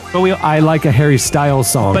no. But I like a Harry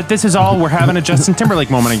Styles song. But this is all, we're having a Justin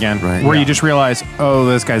Timberlake moment again, where you just realize, oh,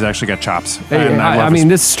 this guy's actually got chops. And I love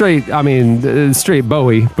this straight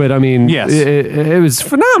Bowie, but Yes. it was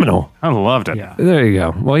phenomenal. I loved it. Yeah. There you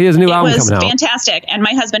go. Well, he has a new album coming out. It was fantastic. And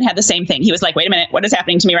my husband had the same thing. He was like, wait a minute, what is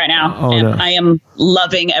happening to me right now? Oh, and no. I am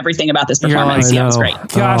loving everything about this You're performance. like, Yeah, it was I great. know.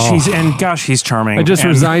 Gosh, he's charming. I just And-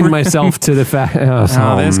 resigned myself to the fact.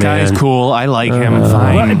 this guy is cool. I like him.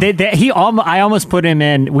 Fine. Well, I almost put him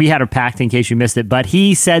in. We had a pact in case you missed it, but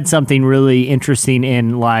he said something really interesting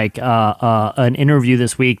in an interview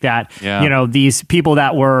this week that these people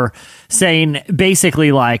that were saying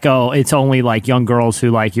basically like, oh, it's only like young girls who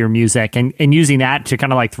like your music, and using that to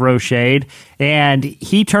kind of like throw shade. And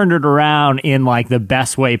he turned it around in like the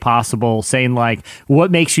best way possible, saying like,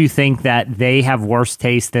 what makes you think that they have worse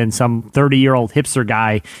taste than some 30-year-old hipster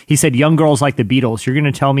guy? He said, young girls like the Beatles. You're going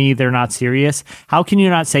to tell me they're not serious? How can you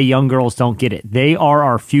not say young girls don't get it? They are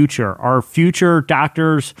our future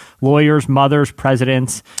doctors, lawyers, mothers,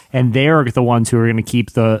 presidents, and they're the ones who are going to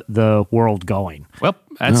keep the world going. Well,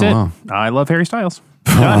 that's it. Wow. I love Harry Styles.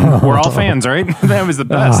 Done. We're all fans, right? That was the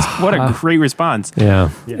best. What a great response. Yeah.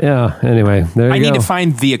 Anyway, there you go. I need to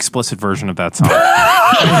find the explicit version of that song.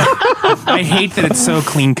 I hate that it's so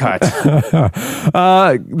clean cut.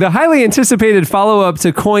 The highly anticipated follow-up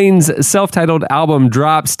to Coin's self-titled album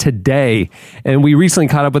drops today, and we recently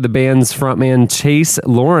caught up with the band's frontman Chase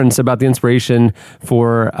Lawrence about the inspiration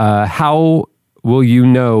for How Will You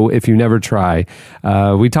Know If You Never Try.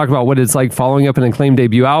 We talked about what it's like following up an acclaimed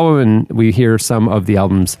debut album, and we hear some of the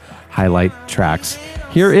album's highlight tracks.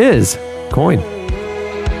 Here is Coin. You know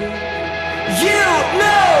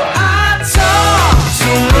I talk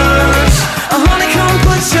too much. Honey, come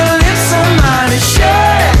put your lips on mine and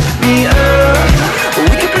shut me up.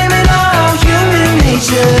 We can blame it on human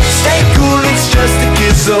nature. Stay cool, it's just a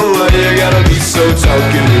kiss. So why you gotta be so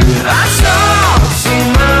talkative? I talk too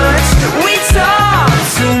much. We talk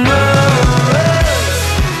too much.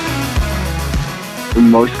 We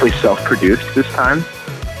mostly self-produced this time,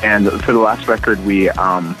 and for the last record, we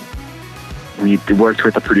worked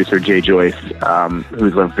with a producer, Jay Joyce,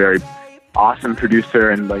 who's a very awesome producer,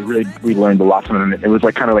 and like really we learned a lot from him. It was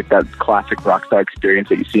like kind of like that classic rock star experience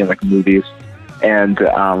that you see in like movies, and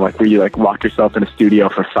like where you like lock yourself in a studio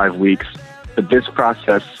for 5 weeks. But this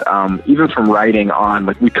process, even from writing on,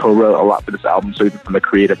 like we co-wrote a lot for this album, so even from the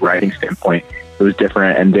creative writing standpoint, it was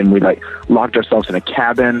different. And then we like locked ourselves in a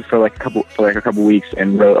cabin for a couple weeks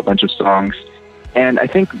and wrote a bunch of songs. And I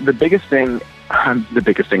think the biggest thing,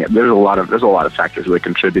 there's a lot of factors really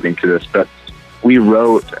contributing to this, but we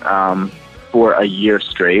wrote for a year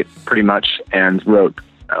straight, pretty much, and wrote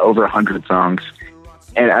over 100 songs.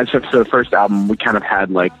 And as for the first album, we kind of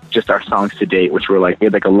had like just our songs to date, which were like, we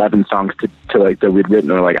had like 11 songs to like that we'd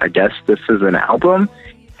written. We're like, I guess this is an album.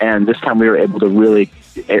 And this time we were able to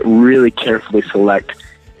really carefully select,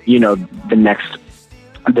 you know, the next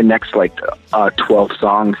like 12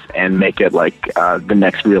 songs and make it like the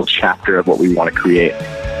next real chapter of what we want to create.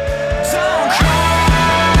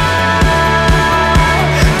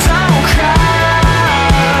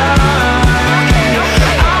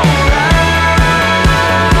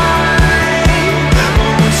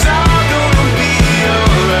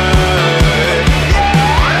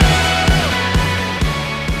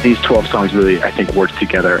 These 12 songs really, I think, work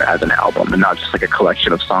together as an album and not just like a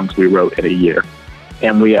collection of songs we wrote in a year.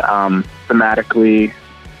 And we thematically,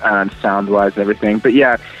 sound-wise, everything. But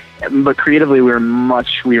yeah, but creatively, we were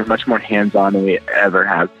much more hands-on than we ever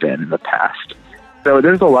have been in the past. So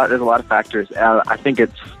there's a lot of factors. I think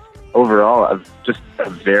it's overall just a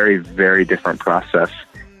very, very different process,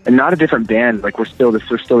 and not a different band. Like we're still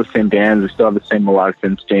the same band. We still have the same melodic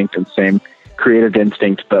instinct and same creative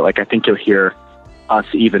instinct. But like I think you'll hear us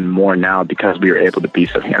even more now because we were able to be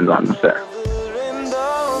so hands-on with it.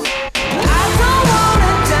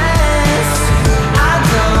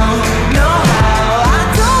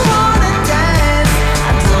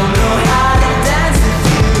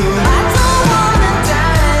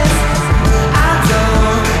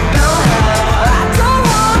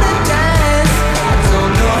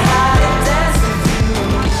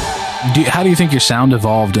 How do you think your sound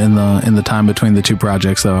evolved in the time between the two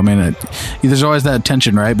projects, though? I mean, there's always that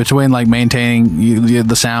tension, right, between like maintaining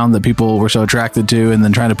the sound that people were so attracted to, and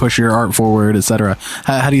then trying to push your art forward, etc.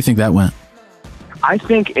 How do you think that went? I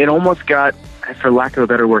think it almost got, for lack of a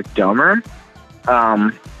better word, dumber.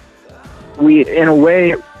 We, in a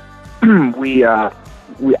way, I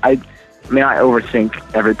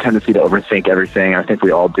overthink, every tendency to overthink everything. I think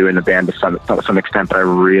we all do in the band to some extent, but I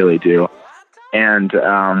really do. And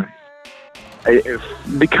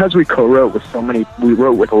because we co-wrote with we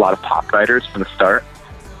wrote with a lot of pop writers from the start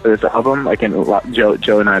for this album. Like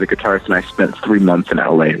Joe and I, the guitarist, and I spent 3 months in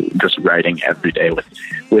LA just writing every day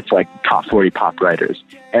with like top 40 pop writers.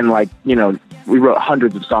 And like, you know, we wrote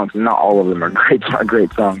hundreds of songs, and not all of them are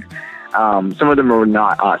great songs. Some of them were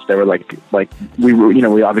not us. They were like we were, you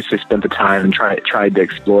know, we obviously spent the time and tried to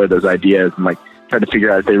explore those ideas and like tried to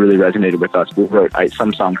figure out if they really resonated with us. We wrote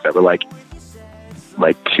some songs that were like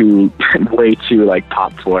way too like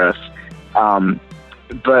pop for us.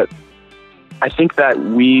 But I think that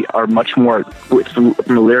we are much more, from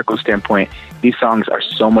a lyrical standpoint, these songs are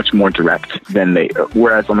so much more direct than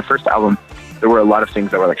whereas on the first album, there were a lot of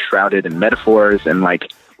things that were like shrouded in metaphors and I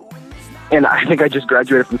think I just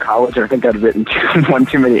graduated from college and I think I'd written one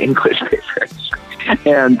too many English papers.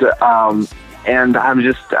 And I'm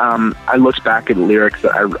just, I looked back at lyrics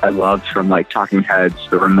that I loved from like Talking Heads,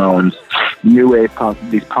 the Ramones, new wave punk,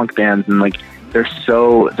 these punk bands, and like they're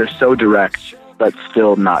so direct, but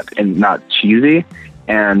still not cheesy.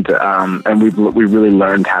 And we really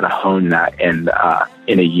learned how to hone that in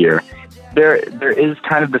a year. There is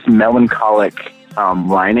kind of this melancholic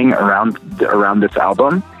lining around this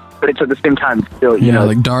album. But it's at the same time still, you know,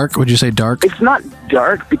 like dark. Would you say dark? It's not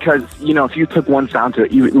dark because, you know, if you took one sound to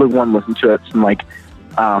it, listen to it from like,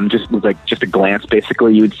 just a glance.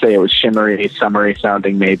 Basically, you would say it was shimmery, summery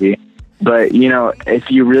sounding, maybe. But you know,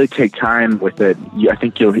 if you really take time with it, I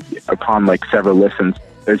think you'll, upon like several listens,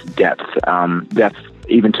 there's depth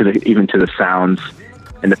even to the sounds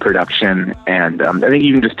and the production, and I think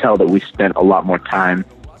you can just tell that we spent a lot more time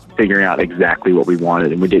figuring out exactly what we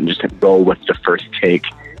wanted, and we didn't just roll with the first take.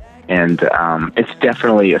 And it's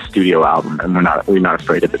definitely a studio album, and we're not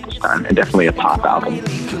afraid of it this time, and definitely a pop album.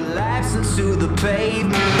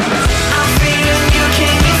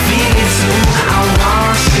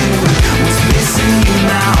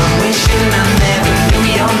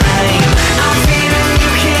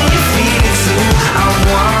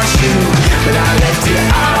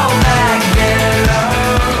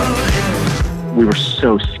 We were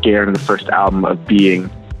so scared in the first album of being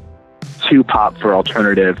too pop for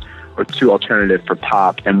alternative or too alternative for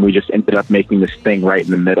pop, and we just ended up making this thing right in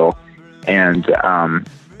the middle. And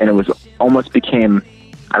it was almost became,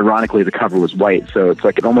 ironically, the cover was white, so it's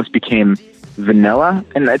like it almost became vanilla.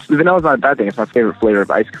 And vanilla's not a bad thing; it's my favorite flavor of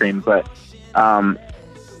ice cream. But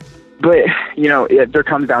you know, there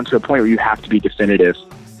comes down to a point where you have to be definitive,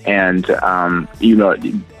 and you know,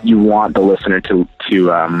 you want the listener to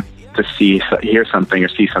hear something or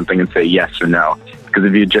see something and say yes or no. Because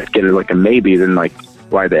if you just get it like a maybe, then like,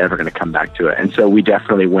 why are they ever going to come back to it? And so we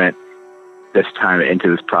definitely went this time into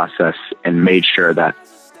this process and made sure that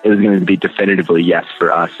it was going to be definitively yes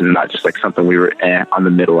for us, and not just like something we were on the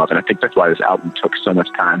middle of. And I think that's why this album took so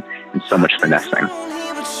much time and so much finessing.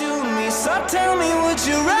 So tell me, would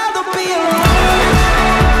you rather be alone?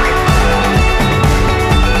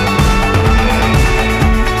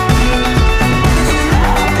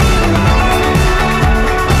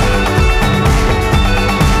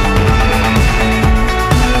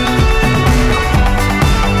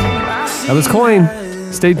 That was Coin.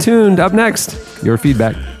 Stay tuned. Up next, your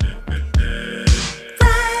feedback.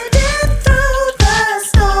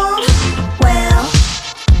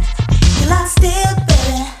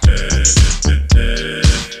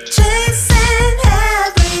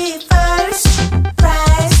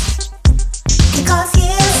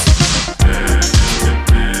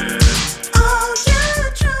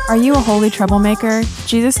 Are you a holy troublemaker?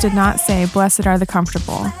 Jesus did not say, "Blessed are the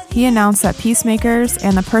comfortable." He announced that peacemakers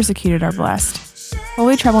and the persecuted are blessed.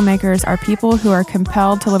 Holy troublemakers are people who are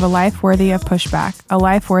compelled to live a life worthy of pushback, a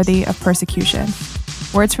life worthy of persecution.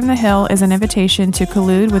 Words from the Hill is an invitation to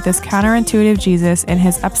collude with this counterintuitive Jesus in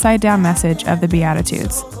his upside-down message of the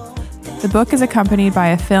Beatitudes. The book is accompanied by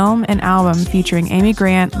a film and album featuring Amy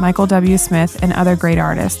Grant, Michael W. Smith, and other great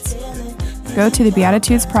artists. Go to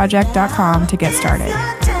thebeatitudesproject.com to get started.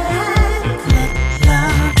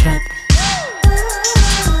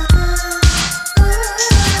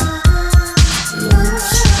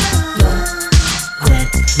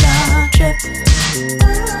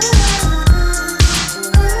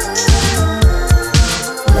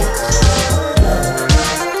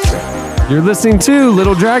 You're listening to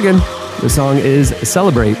Little Dragon. The song is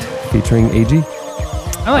Celebrate, featuring AG.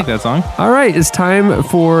 I like that song. All right, it's time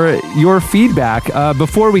for your feedback.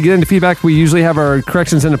 Before we get into feedback, we usually have our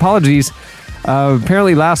corrections and apologies.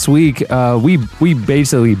 Apparently last week, we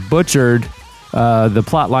basically butchered the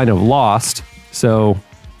plot line of Lost. So,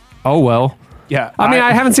 oh well. Yeah. I mean,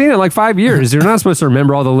 I haven't seen it in like 5 years. You're not supposed to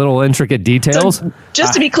remember all the little intricate details. So,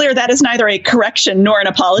 just to be clear, that is neither a correction nor an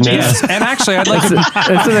apology. Yes. And actually, I'd like to...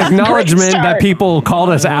 It's an acknowledgement that people called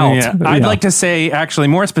us out. Yeah. I'd like to say, actually,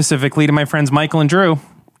 more specifically to my friends Michael and Drew,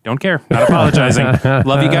 don't care. Not apologizing.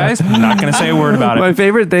 Love you guys. Not going to say a word about it. My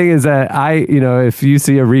favorite thing is that if you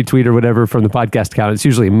see a retweet or whatever from the podcast account, it's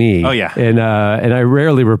usually me. Oh, yeah. And I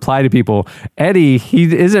rarely reply to people. Eddie,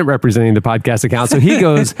 he isn't representing the podcast account, so he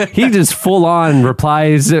just full on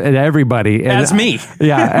replies to everybody. And that's me.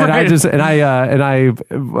 Yeah. And Right.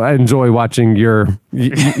 I enjoy watching you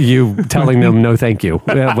telling them no thank you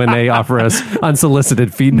when they offer us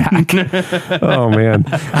unsolicited feedback. Oh man.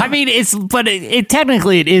 I mean, it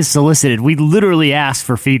technically is solicited. We literally ask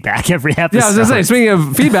for feedback every episode. Yeah, I was going to say, speaking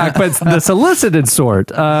of feedback, but the solicited sort.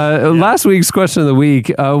 Last week's question of the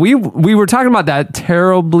week, we were talking about that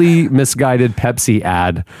terribly misguided Pepsi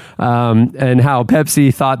ad, and how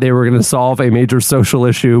Pepsi thought they were going to solve a major social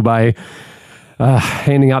issue by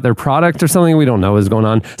handing out their product or something. We don't know what's going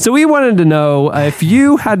on. So we wanted to know if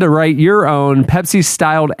you had to write your own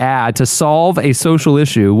Pepsi-styled ad to solve a social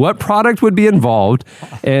issue, what product would be involved,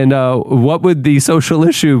 and what would the social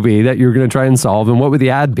issue be that you're going to try and solve, and what would the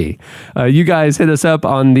ad be? You guys hit us up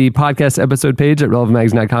on the podcast episode page at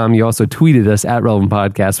relevantmagazine.com. You also tweeted us at Relevant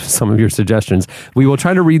Podcast with some of your suggestions. We will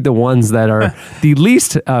try to read the ones that are the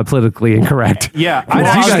least politically incorrect. Yeah.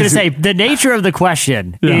 I was going to say, the nature of the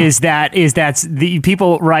question is that the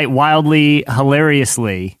people write wildly,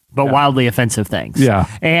 hilariously, but wildly offensive things. Yeah.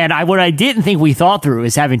 And what I didn't think we thought through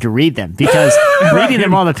is having to read them, because reading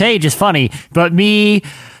them on the page is funny, but me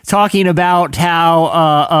talking about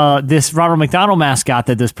how this Ronald McDonald mascot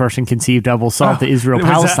that this person conceived of will solve the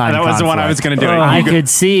Israel-Palestine conflict. That was the one I was going to do. I could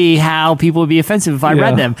see how people would be offensive if I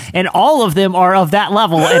read them. And all of them are of that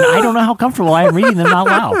level, and I don't know how comfortable I am reading them out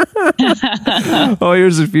loud. Oh,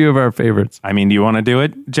 here's a few of our favorites. I mean, do you want to do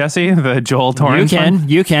it, Jesse? The Joel Torrance one?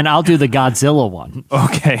 You can. I'll do the Godzilla one.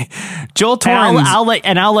 Okay. Joel Torrance.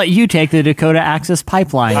 I'll let you take the Dakota Access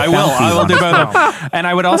Pipeline. I will do both. And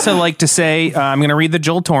I would also like to say, I'm going to read the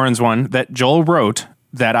Joel Torrance one that Joel wrote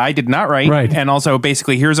that I did not write. Right. And also,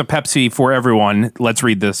 basically, here's a Pepsi for everyone. Let's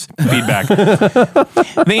read this feedback.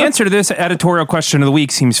 The answer to this editorial question of the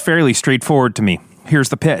week seems fairly straightforward to me. Here's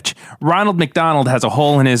the pitch. Ronald McDonald has a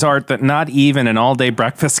hole in his art that not even an all-day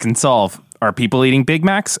breakfast can solve. Are people eating Big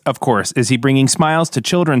Macs? Of course. Is he bringing smiles to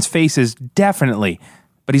children's faces? Definitely.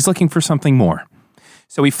 But he's looking for something more.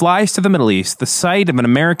 So he flies to the Middle East. The sight of an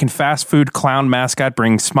American fast food clown mascot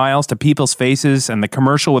brings smiles to people's faces, and the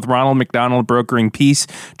commercial with Ronald McDonald brokering peace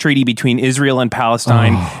treaty between Israel and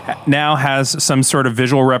Palestine now has some sort of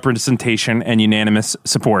visual representation and unanimous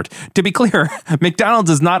support. To be clear, McDonald's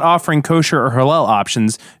is not offering kosher or halal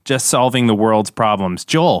options, just solving the world's problems.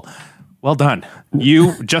 Joel, Well done.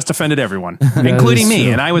 You just offended everyone, including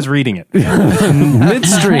me, and I was reading it.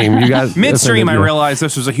 Midstream, you got Midstream, I offended, yeah. realized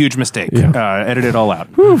this was a huge mistake. Edit it all out.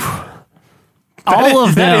 All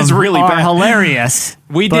of them that is really are bad. Hilarious.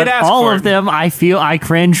 We but did ask all for of it. them. I feel I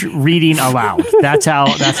cringe reading aloud. That's how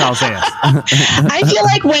I'll say it. I feel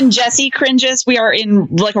like when Jesse cringes, we are in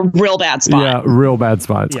like a real bad spot. Yeah, real bad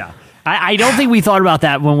spot. Yeah. I don't think we thought about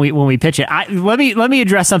that when we pitch it. Let me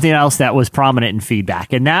address something else that was prominent in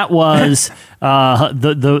feedback, and that was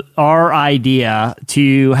our idea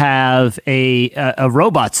to have a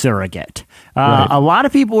robot surrogate. Right. A lot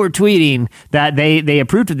of people were tweeting that they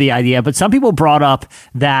approved of the idea, but some people brought up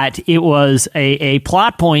that it was a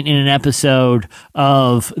plot point in an episode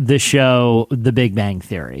of the show The Big Bang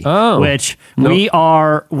Theory, which we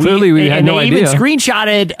had no idea. Even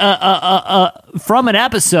screenshotted from an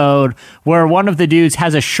episode where one of the dudes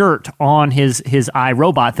has a shirt on his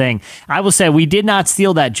iRobot thing. I will say we did not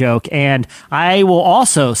steal that joke, and I will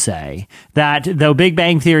also say that though Big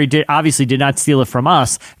Bang Theory obviously did not steal it from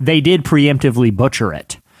us, they did preemptively butcher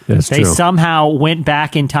it. That's they true. somehow went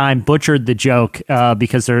back in time, butchered the joke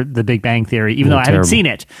because they're the Big Bang Theory. Even though I haven't seen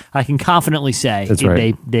it, I can confidently say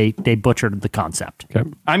they butchered the concept. Okay.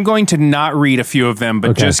 I'm going to not read a few of them,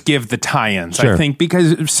 but just give the tie-ins. Sure. I think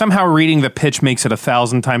because somehow reading the pitch makes it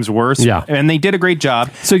 1,000 times worse. Yeah. And they did a great job.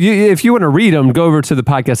 So if you want to read them, go over to the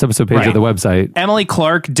podcast episode page of the website. Emily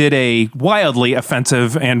Clark did a wildly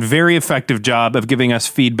offensive and very effective job of giving us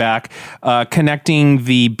feedback, connecting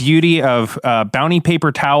the beauty of bounty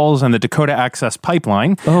paper towels and the Dakota Access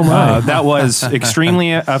Pipeline. Oh my. That was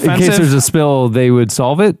extremely offensive. In case there's a spill, they would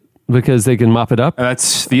solve it because they can mop it up.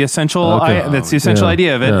 That's the essential. Okay. That's the essential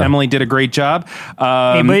idea of it. Yeah. Emily did a great job.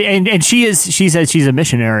 And she says she's a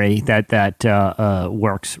missionary that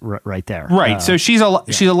works right there. Right. So she's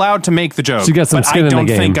allowed to make the joke. She got some but skin I in the don't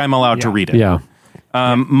game. think I'm allowed to read it. Yeah.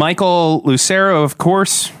 Michael Lucero, of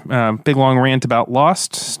course, big long rant about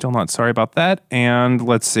Lost. Still not sorry about that. And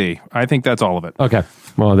let's see. I think that's all of it. Okay.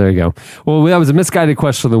 Well, there you go. Well, that was a misguided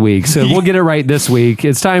question of the week, so we'll get it right this week.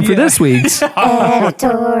 It's time for this week's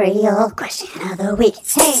Editorial question of the week.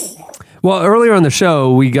 Hey. Well, earlier on the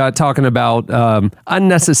show, we got talking about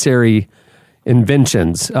unnecessary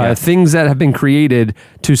inventions, things that have been created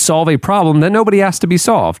to solve a problem that nobody asked to be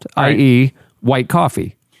solved, i.e., white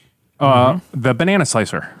coffee. The banana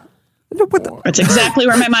slicer. That's exactly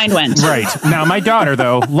where my mind went. Right. Now, my daughter,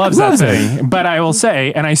 though, loves that thing. But I will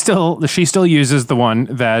say, and she still uses the one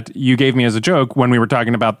that you gave me as a joke when we were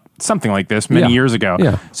talking about something like this many years ago.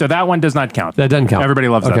 Yeah. So that one does not count. That doesn't count. Everybody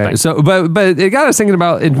loves that thing. So, but it got us thinking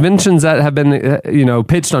about inventions that have been,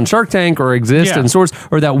 pitched on Shark Tank or exist in source,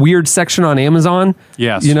 or that weird section on Amazon.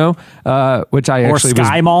 Yes. Which I actually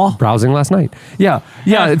Sky was Mall. browsing last night. Yeah.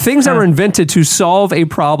 Things that were invented to solve a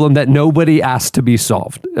problem that nobody asked to be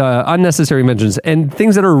solved. Unnecessary inventions and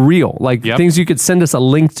things that are real, like things you could send us a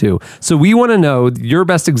link to. So we want to know your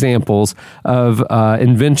best examples of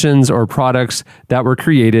inventions or products that were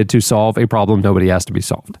created to solve a problem nobody asked to be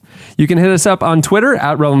solved. You can hit us up on Twitter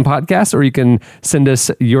at Relevant Podcast, or you can send us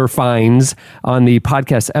your finds on the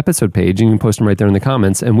podcast episode page. You can post them right there in the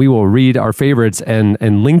comments, and we will read our favorites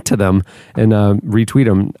and link to them and retweet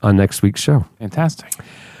them on next week's show. Fantastic.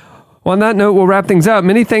 Well, on that note, we'll wrap things up.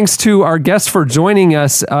 Many thanks to our guests for joining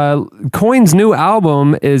us. Coin's new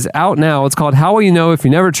album is out now. It's called How Will You Know If You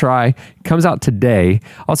Never Try. It comes out today.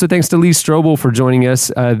 Also, thanks to Lee Strobel for joining us.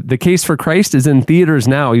 The Case for Christ is in theaters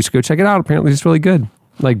now. You should go check it out. Apparently, it's really good.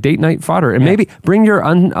 Like date night fodder. And maybe bring your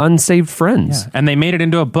unsaved friends. Yeah. And they made it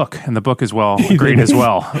into a book, and the book is great as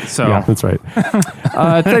well. So yeah, that's right.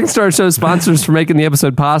 Thanks to our show sponsors for making the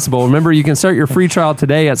episode possible. Remember, you can start your free trial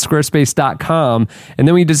today at squarespace.com. And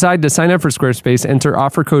then when you decide to sign up for Squarespace, enter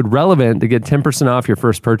offer code RELEVANT to get 10% off your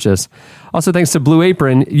first purchase. Also, thanks to Blue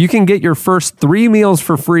Apron, you can get your first 3 meals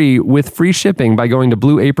for free with free shipping by going to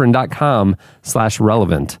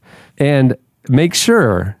blueapron.com/relevant. And make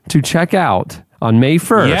sure to check out on May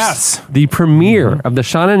 1st, the premiere of the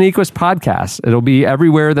Shauna Nequist podcast. It'll be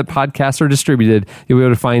everywhere that podcasts are distributed. You'll be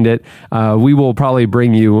able to find it. We will probably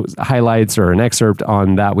bring you highlights or an excerpt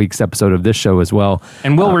on that week's episode of this show as well.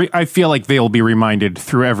 And I feel like they'll be reminded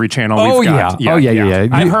through every channel we've got. Yeah.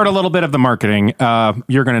 I've heard a little bit of the marketing.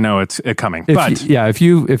 You're going to know it's coming. If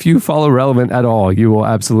you follow Relevant at all, you will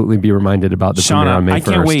absolutely be reminded about the premiere on May 1st. I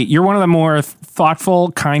can't wait. You're one of the more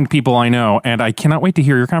thoughtful, kind people I know, and I cannot wait to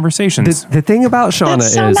hear your conversations. The thing about Shauna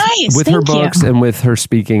That's so is nice. with her Thank you. books and with her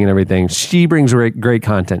speaking and everything, she brings great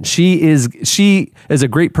content. She is a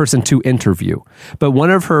great person to interview. But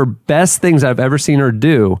one of her best things I've ever seen her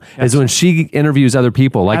do is when she interviews other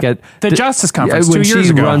people, like at the Justice Conference when 2 years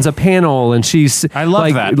she ago. runs a panel and she's I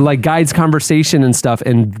love that. like guides conversation and stuff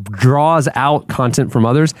and draws out content from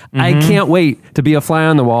others. I can't wait to be a fly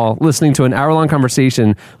on the wall listening to an hour-long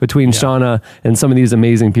conversation between Shauna and some of these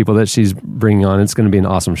amazing people that she's bringing on. It's going to be an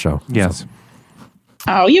awesome show. Yes.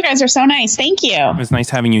 Oh, you guys are so nice. Thank you. It was nice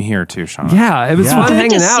having you here too, Shauna. Yeah, it was fun Good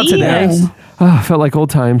hanging to out see today. you. Oh, felt like old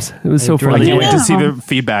times. It was so fun. I can't wait to Yeah. see the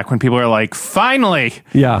feedback when people are like, finally.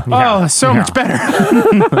 Yeah. Oh, so much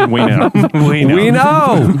better. We know. We know. We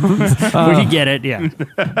know. We get it. Yeah.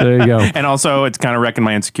 There you go. And also, it's kind of wrecking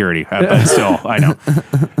my insecurity. But still, I know.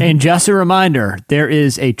 And just a reminder, there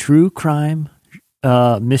is a true crime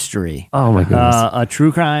mystery. Oh my goodness. A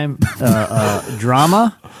true crime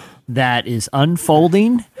drama that is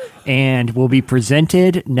unfolding and will be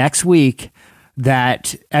presented next week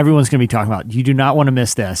that everyone's going to be talking about. You do not want to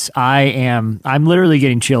miss this. I'm literally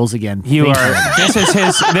getting chills again. You are. This is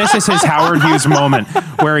his Howard Hughes moment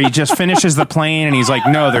where he just finishes the plane and he's like,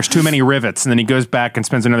 "No, there's too many rivets," and then he goes back and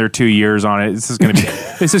spends another 2 years on it. This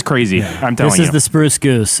is crazy. I'm telling you. This is the spruce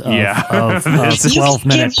goose of, of You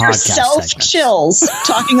 12-minute give yourself podcast segments. chills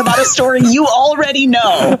talking about a story you already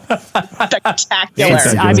know. Spectacular.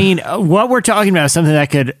 I mean, what we're talking about is something that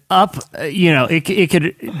could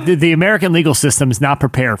the American legal system is not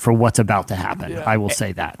prepared for what's about to happen. I will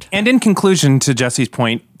say that. And in conclusion to Jesse's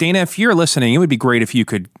point, Dana, if you're listening, it would be great if you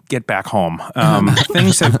could get back home.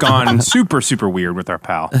 Things have gone super, super weird with our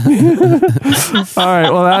pal. All right.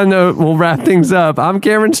 Well, on that note, we'll wrap things up. I'm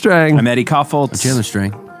Cameron Strang. I'm Eddie Koffoltz. Chandler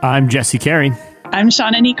String. I'm Jesse Carey. I'm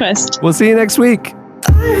Shauna Nyquist. We'll see you next week.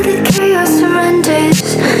 All of the chaos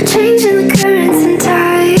surrenders, changing the currents and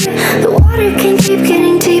tide. The water can keep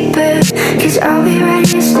getting deeper, 'cause I'll be right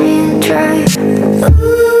here staying dry.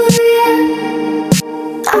 Ooh, yeah.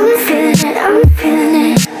 I'm feeling it, I'm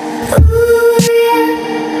feeling it. Ooh,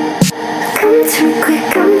 yeah. Come to me quick,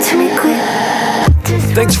 come to me quick.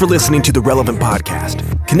 Thanks for listening to The Relevant Podcast.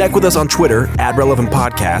 Connect with us on Twitter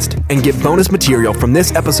 @RelevantPodcast and get bonus material from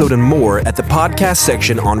this episode and more at the podcast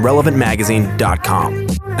section on relevantmagazine.com.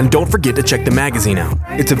 And don't forget to check the magazine out.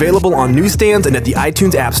 It's available on newsstands and at the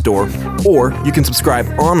iTunes App Store, or you can subscribe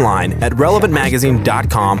online at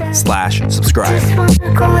relevantmagazine.com/subscribe. Just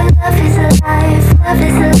wanna go and love is alive, love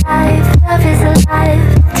is alive, love is alive.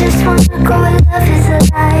 Just wanna go and love is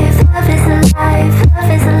alive, love is alive, love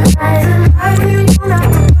is alive. I really don't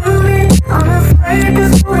have to prove it, I'm afraid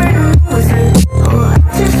there's no way to lose it. Oh, I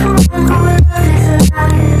just wanna go and love is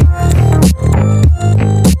alive.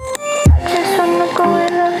 I just wanna go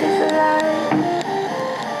and love is alive.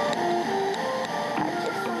 I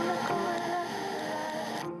just wanna go and love.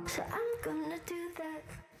 So I'm gonna do that.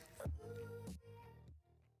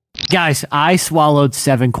 Guys, I swallowed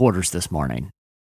 7 quarters this morning.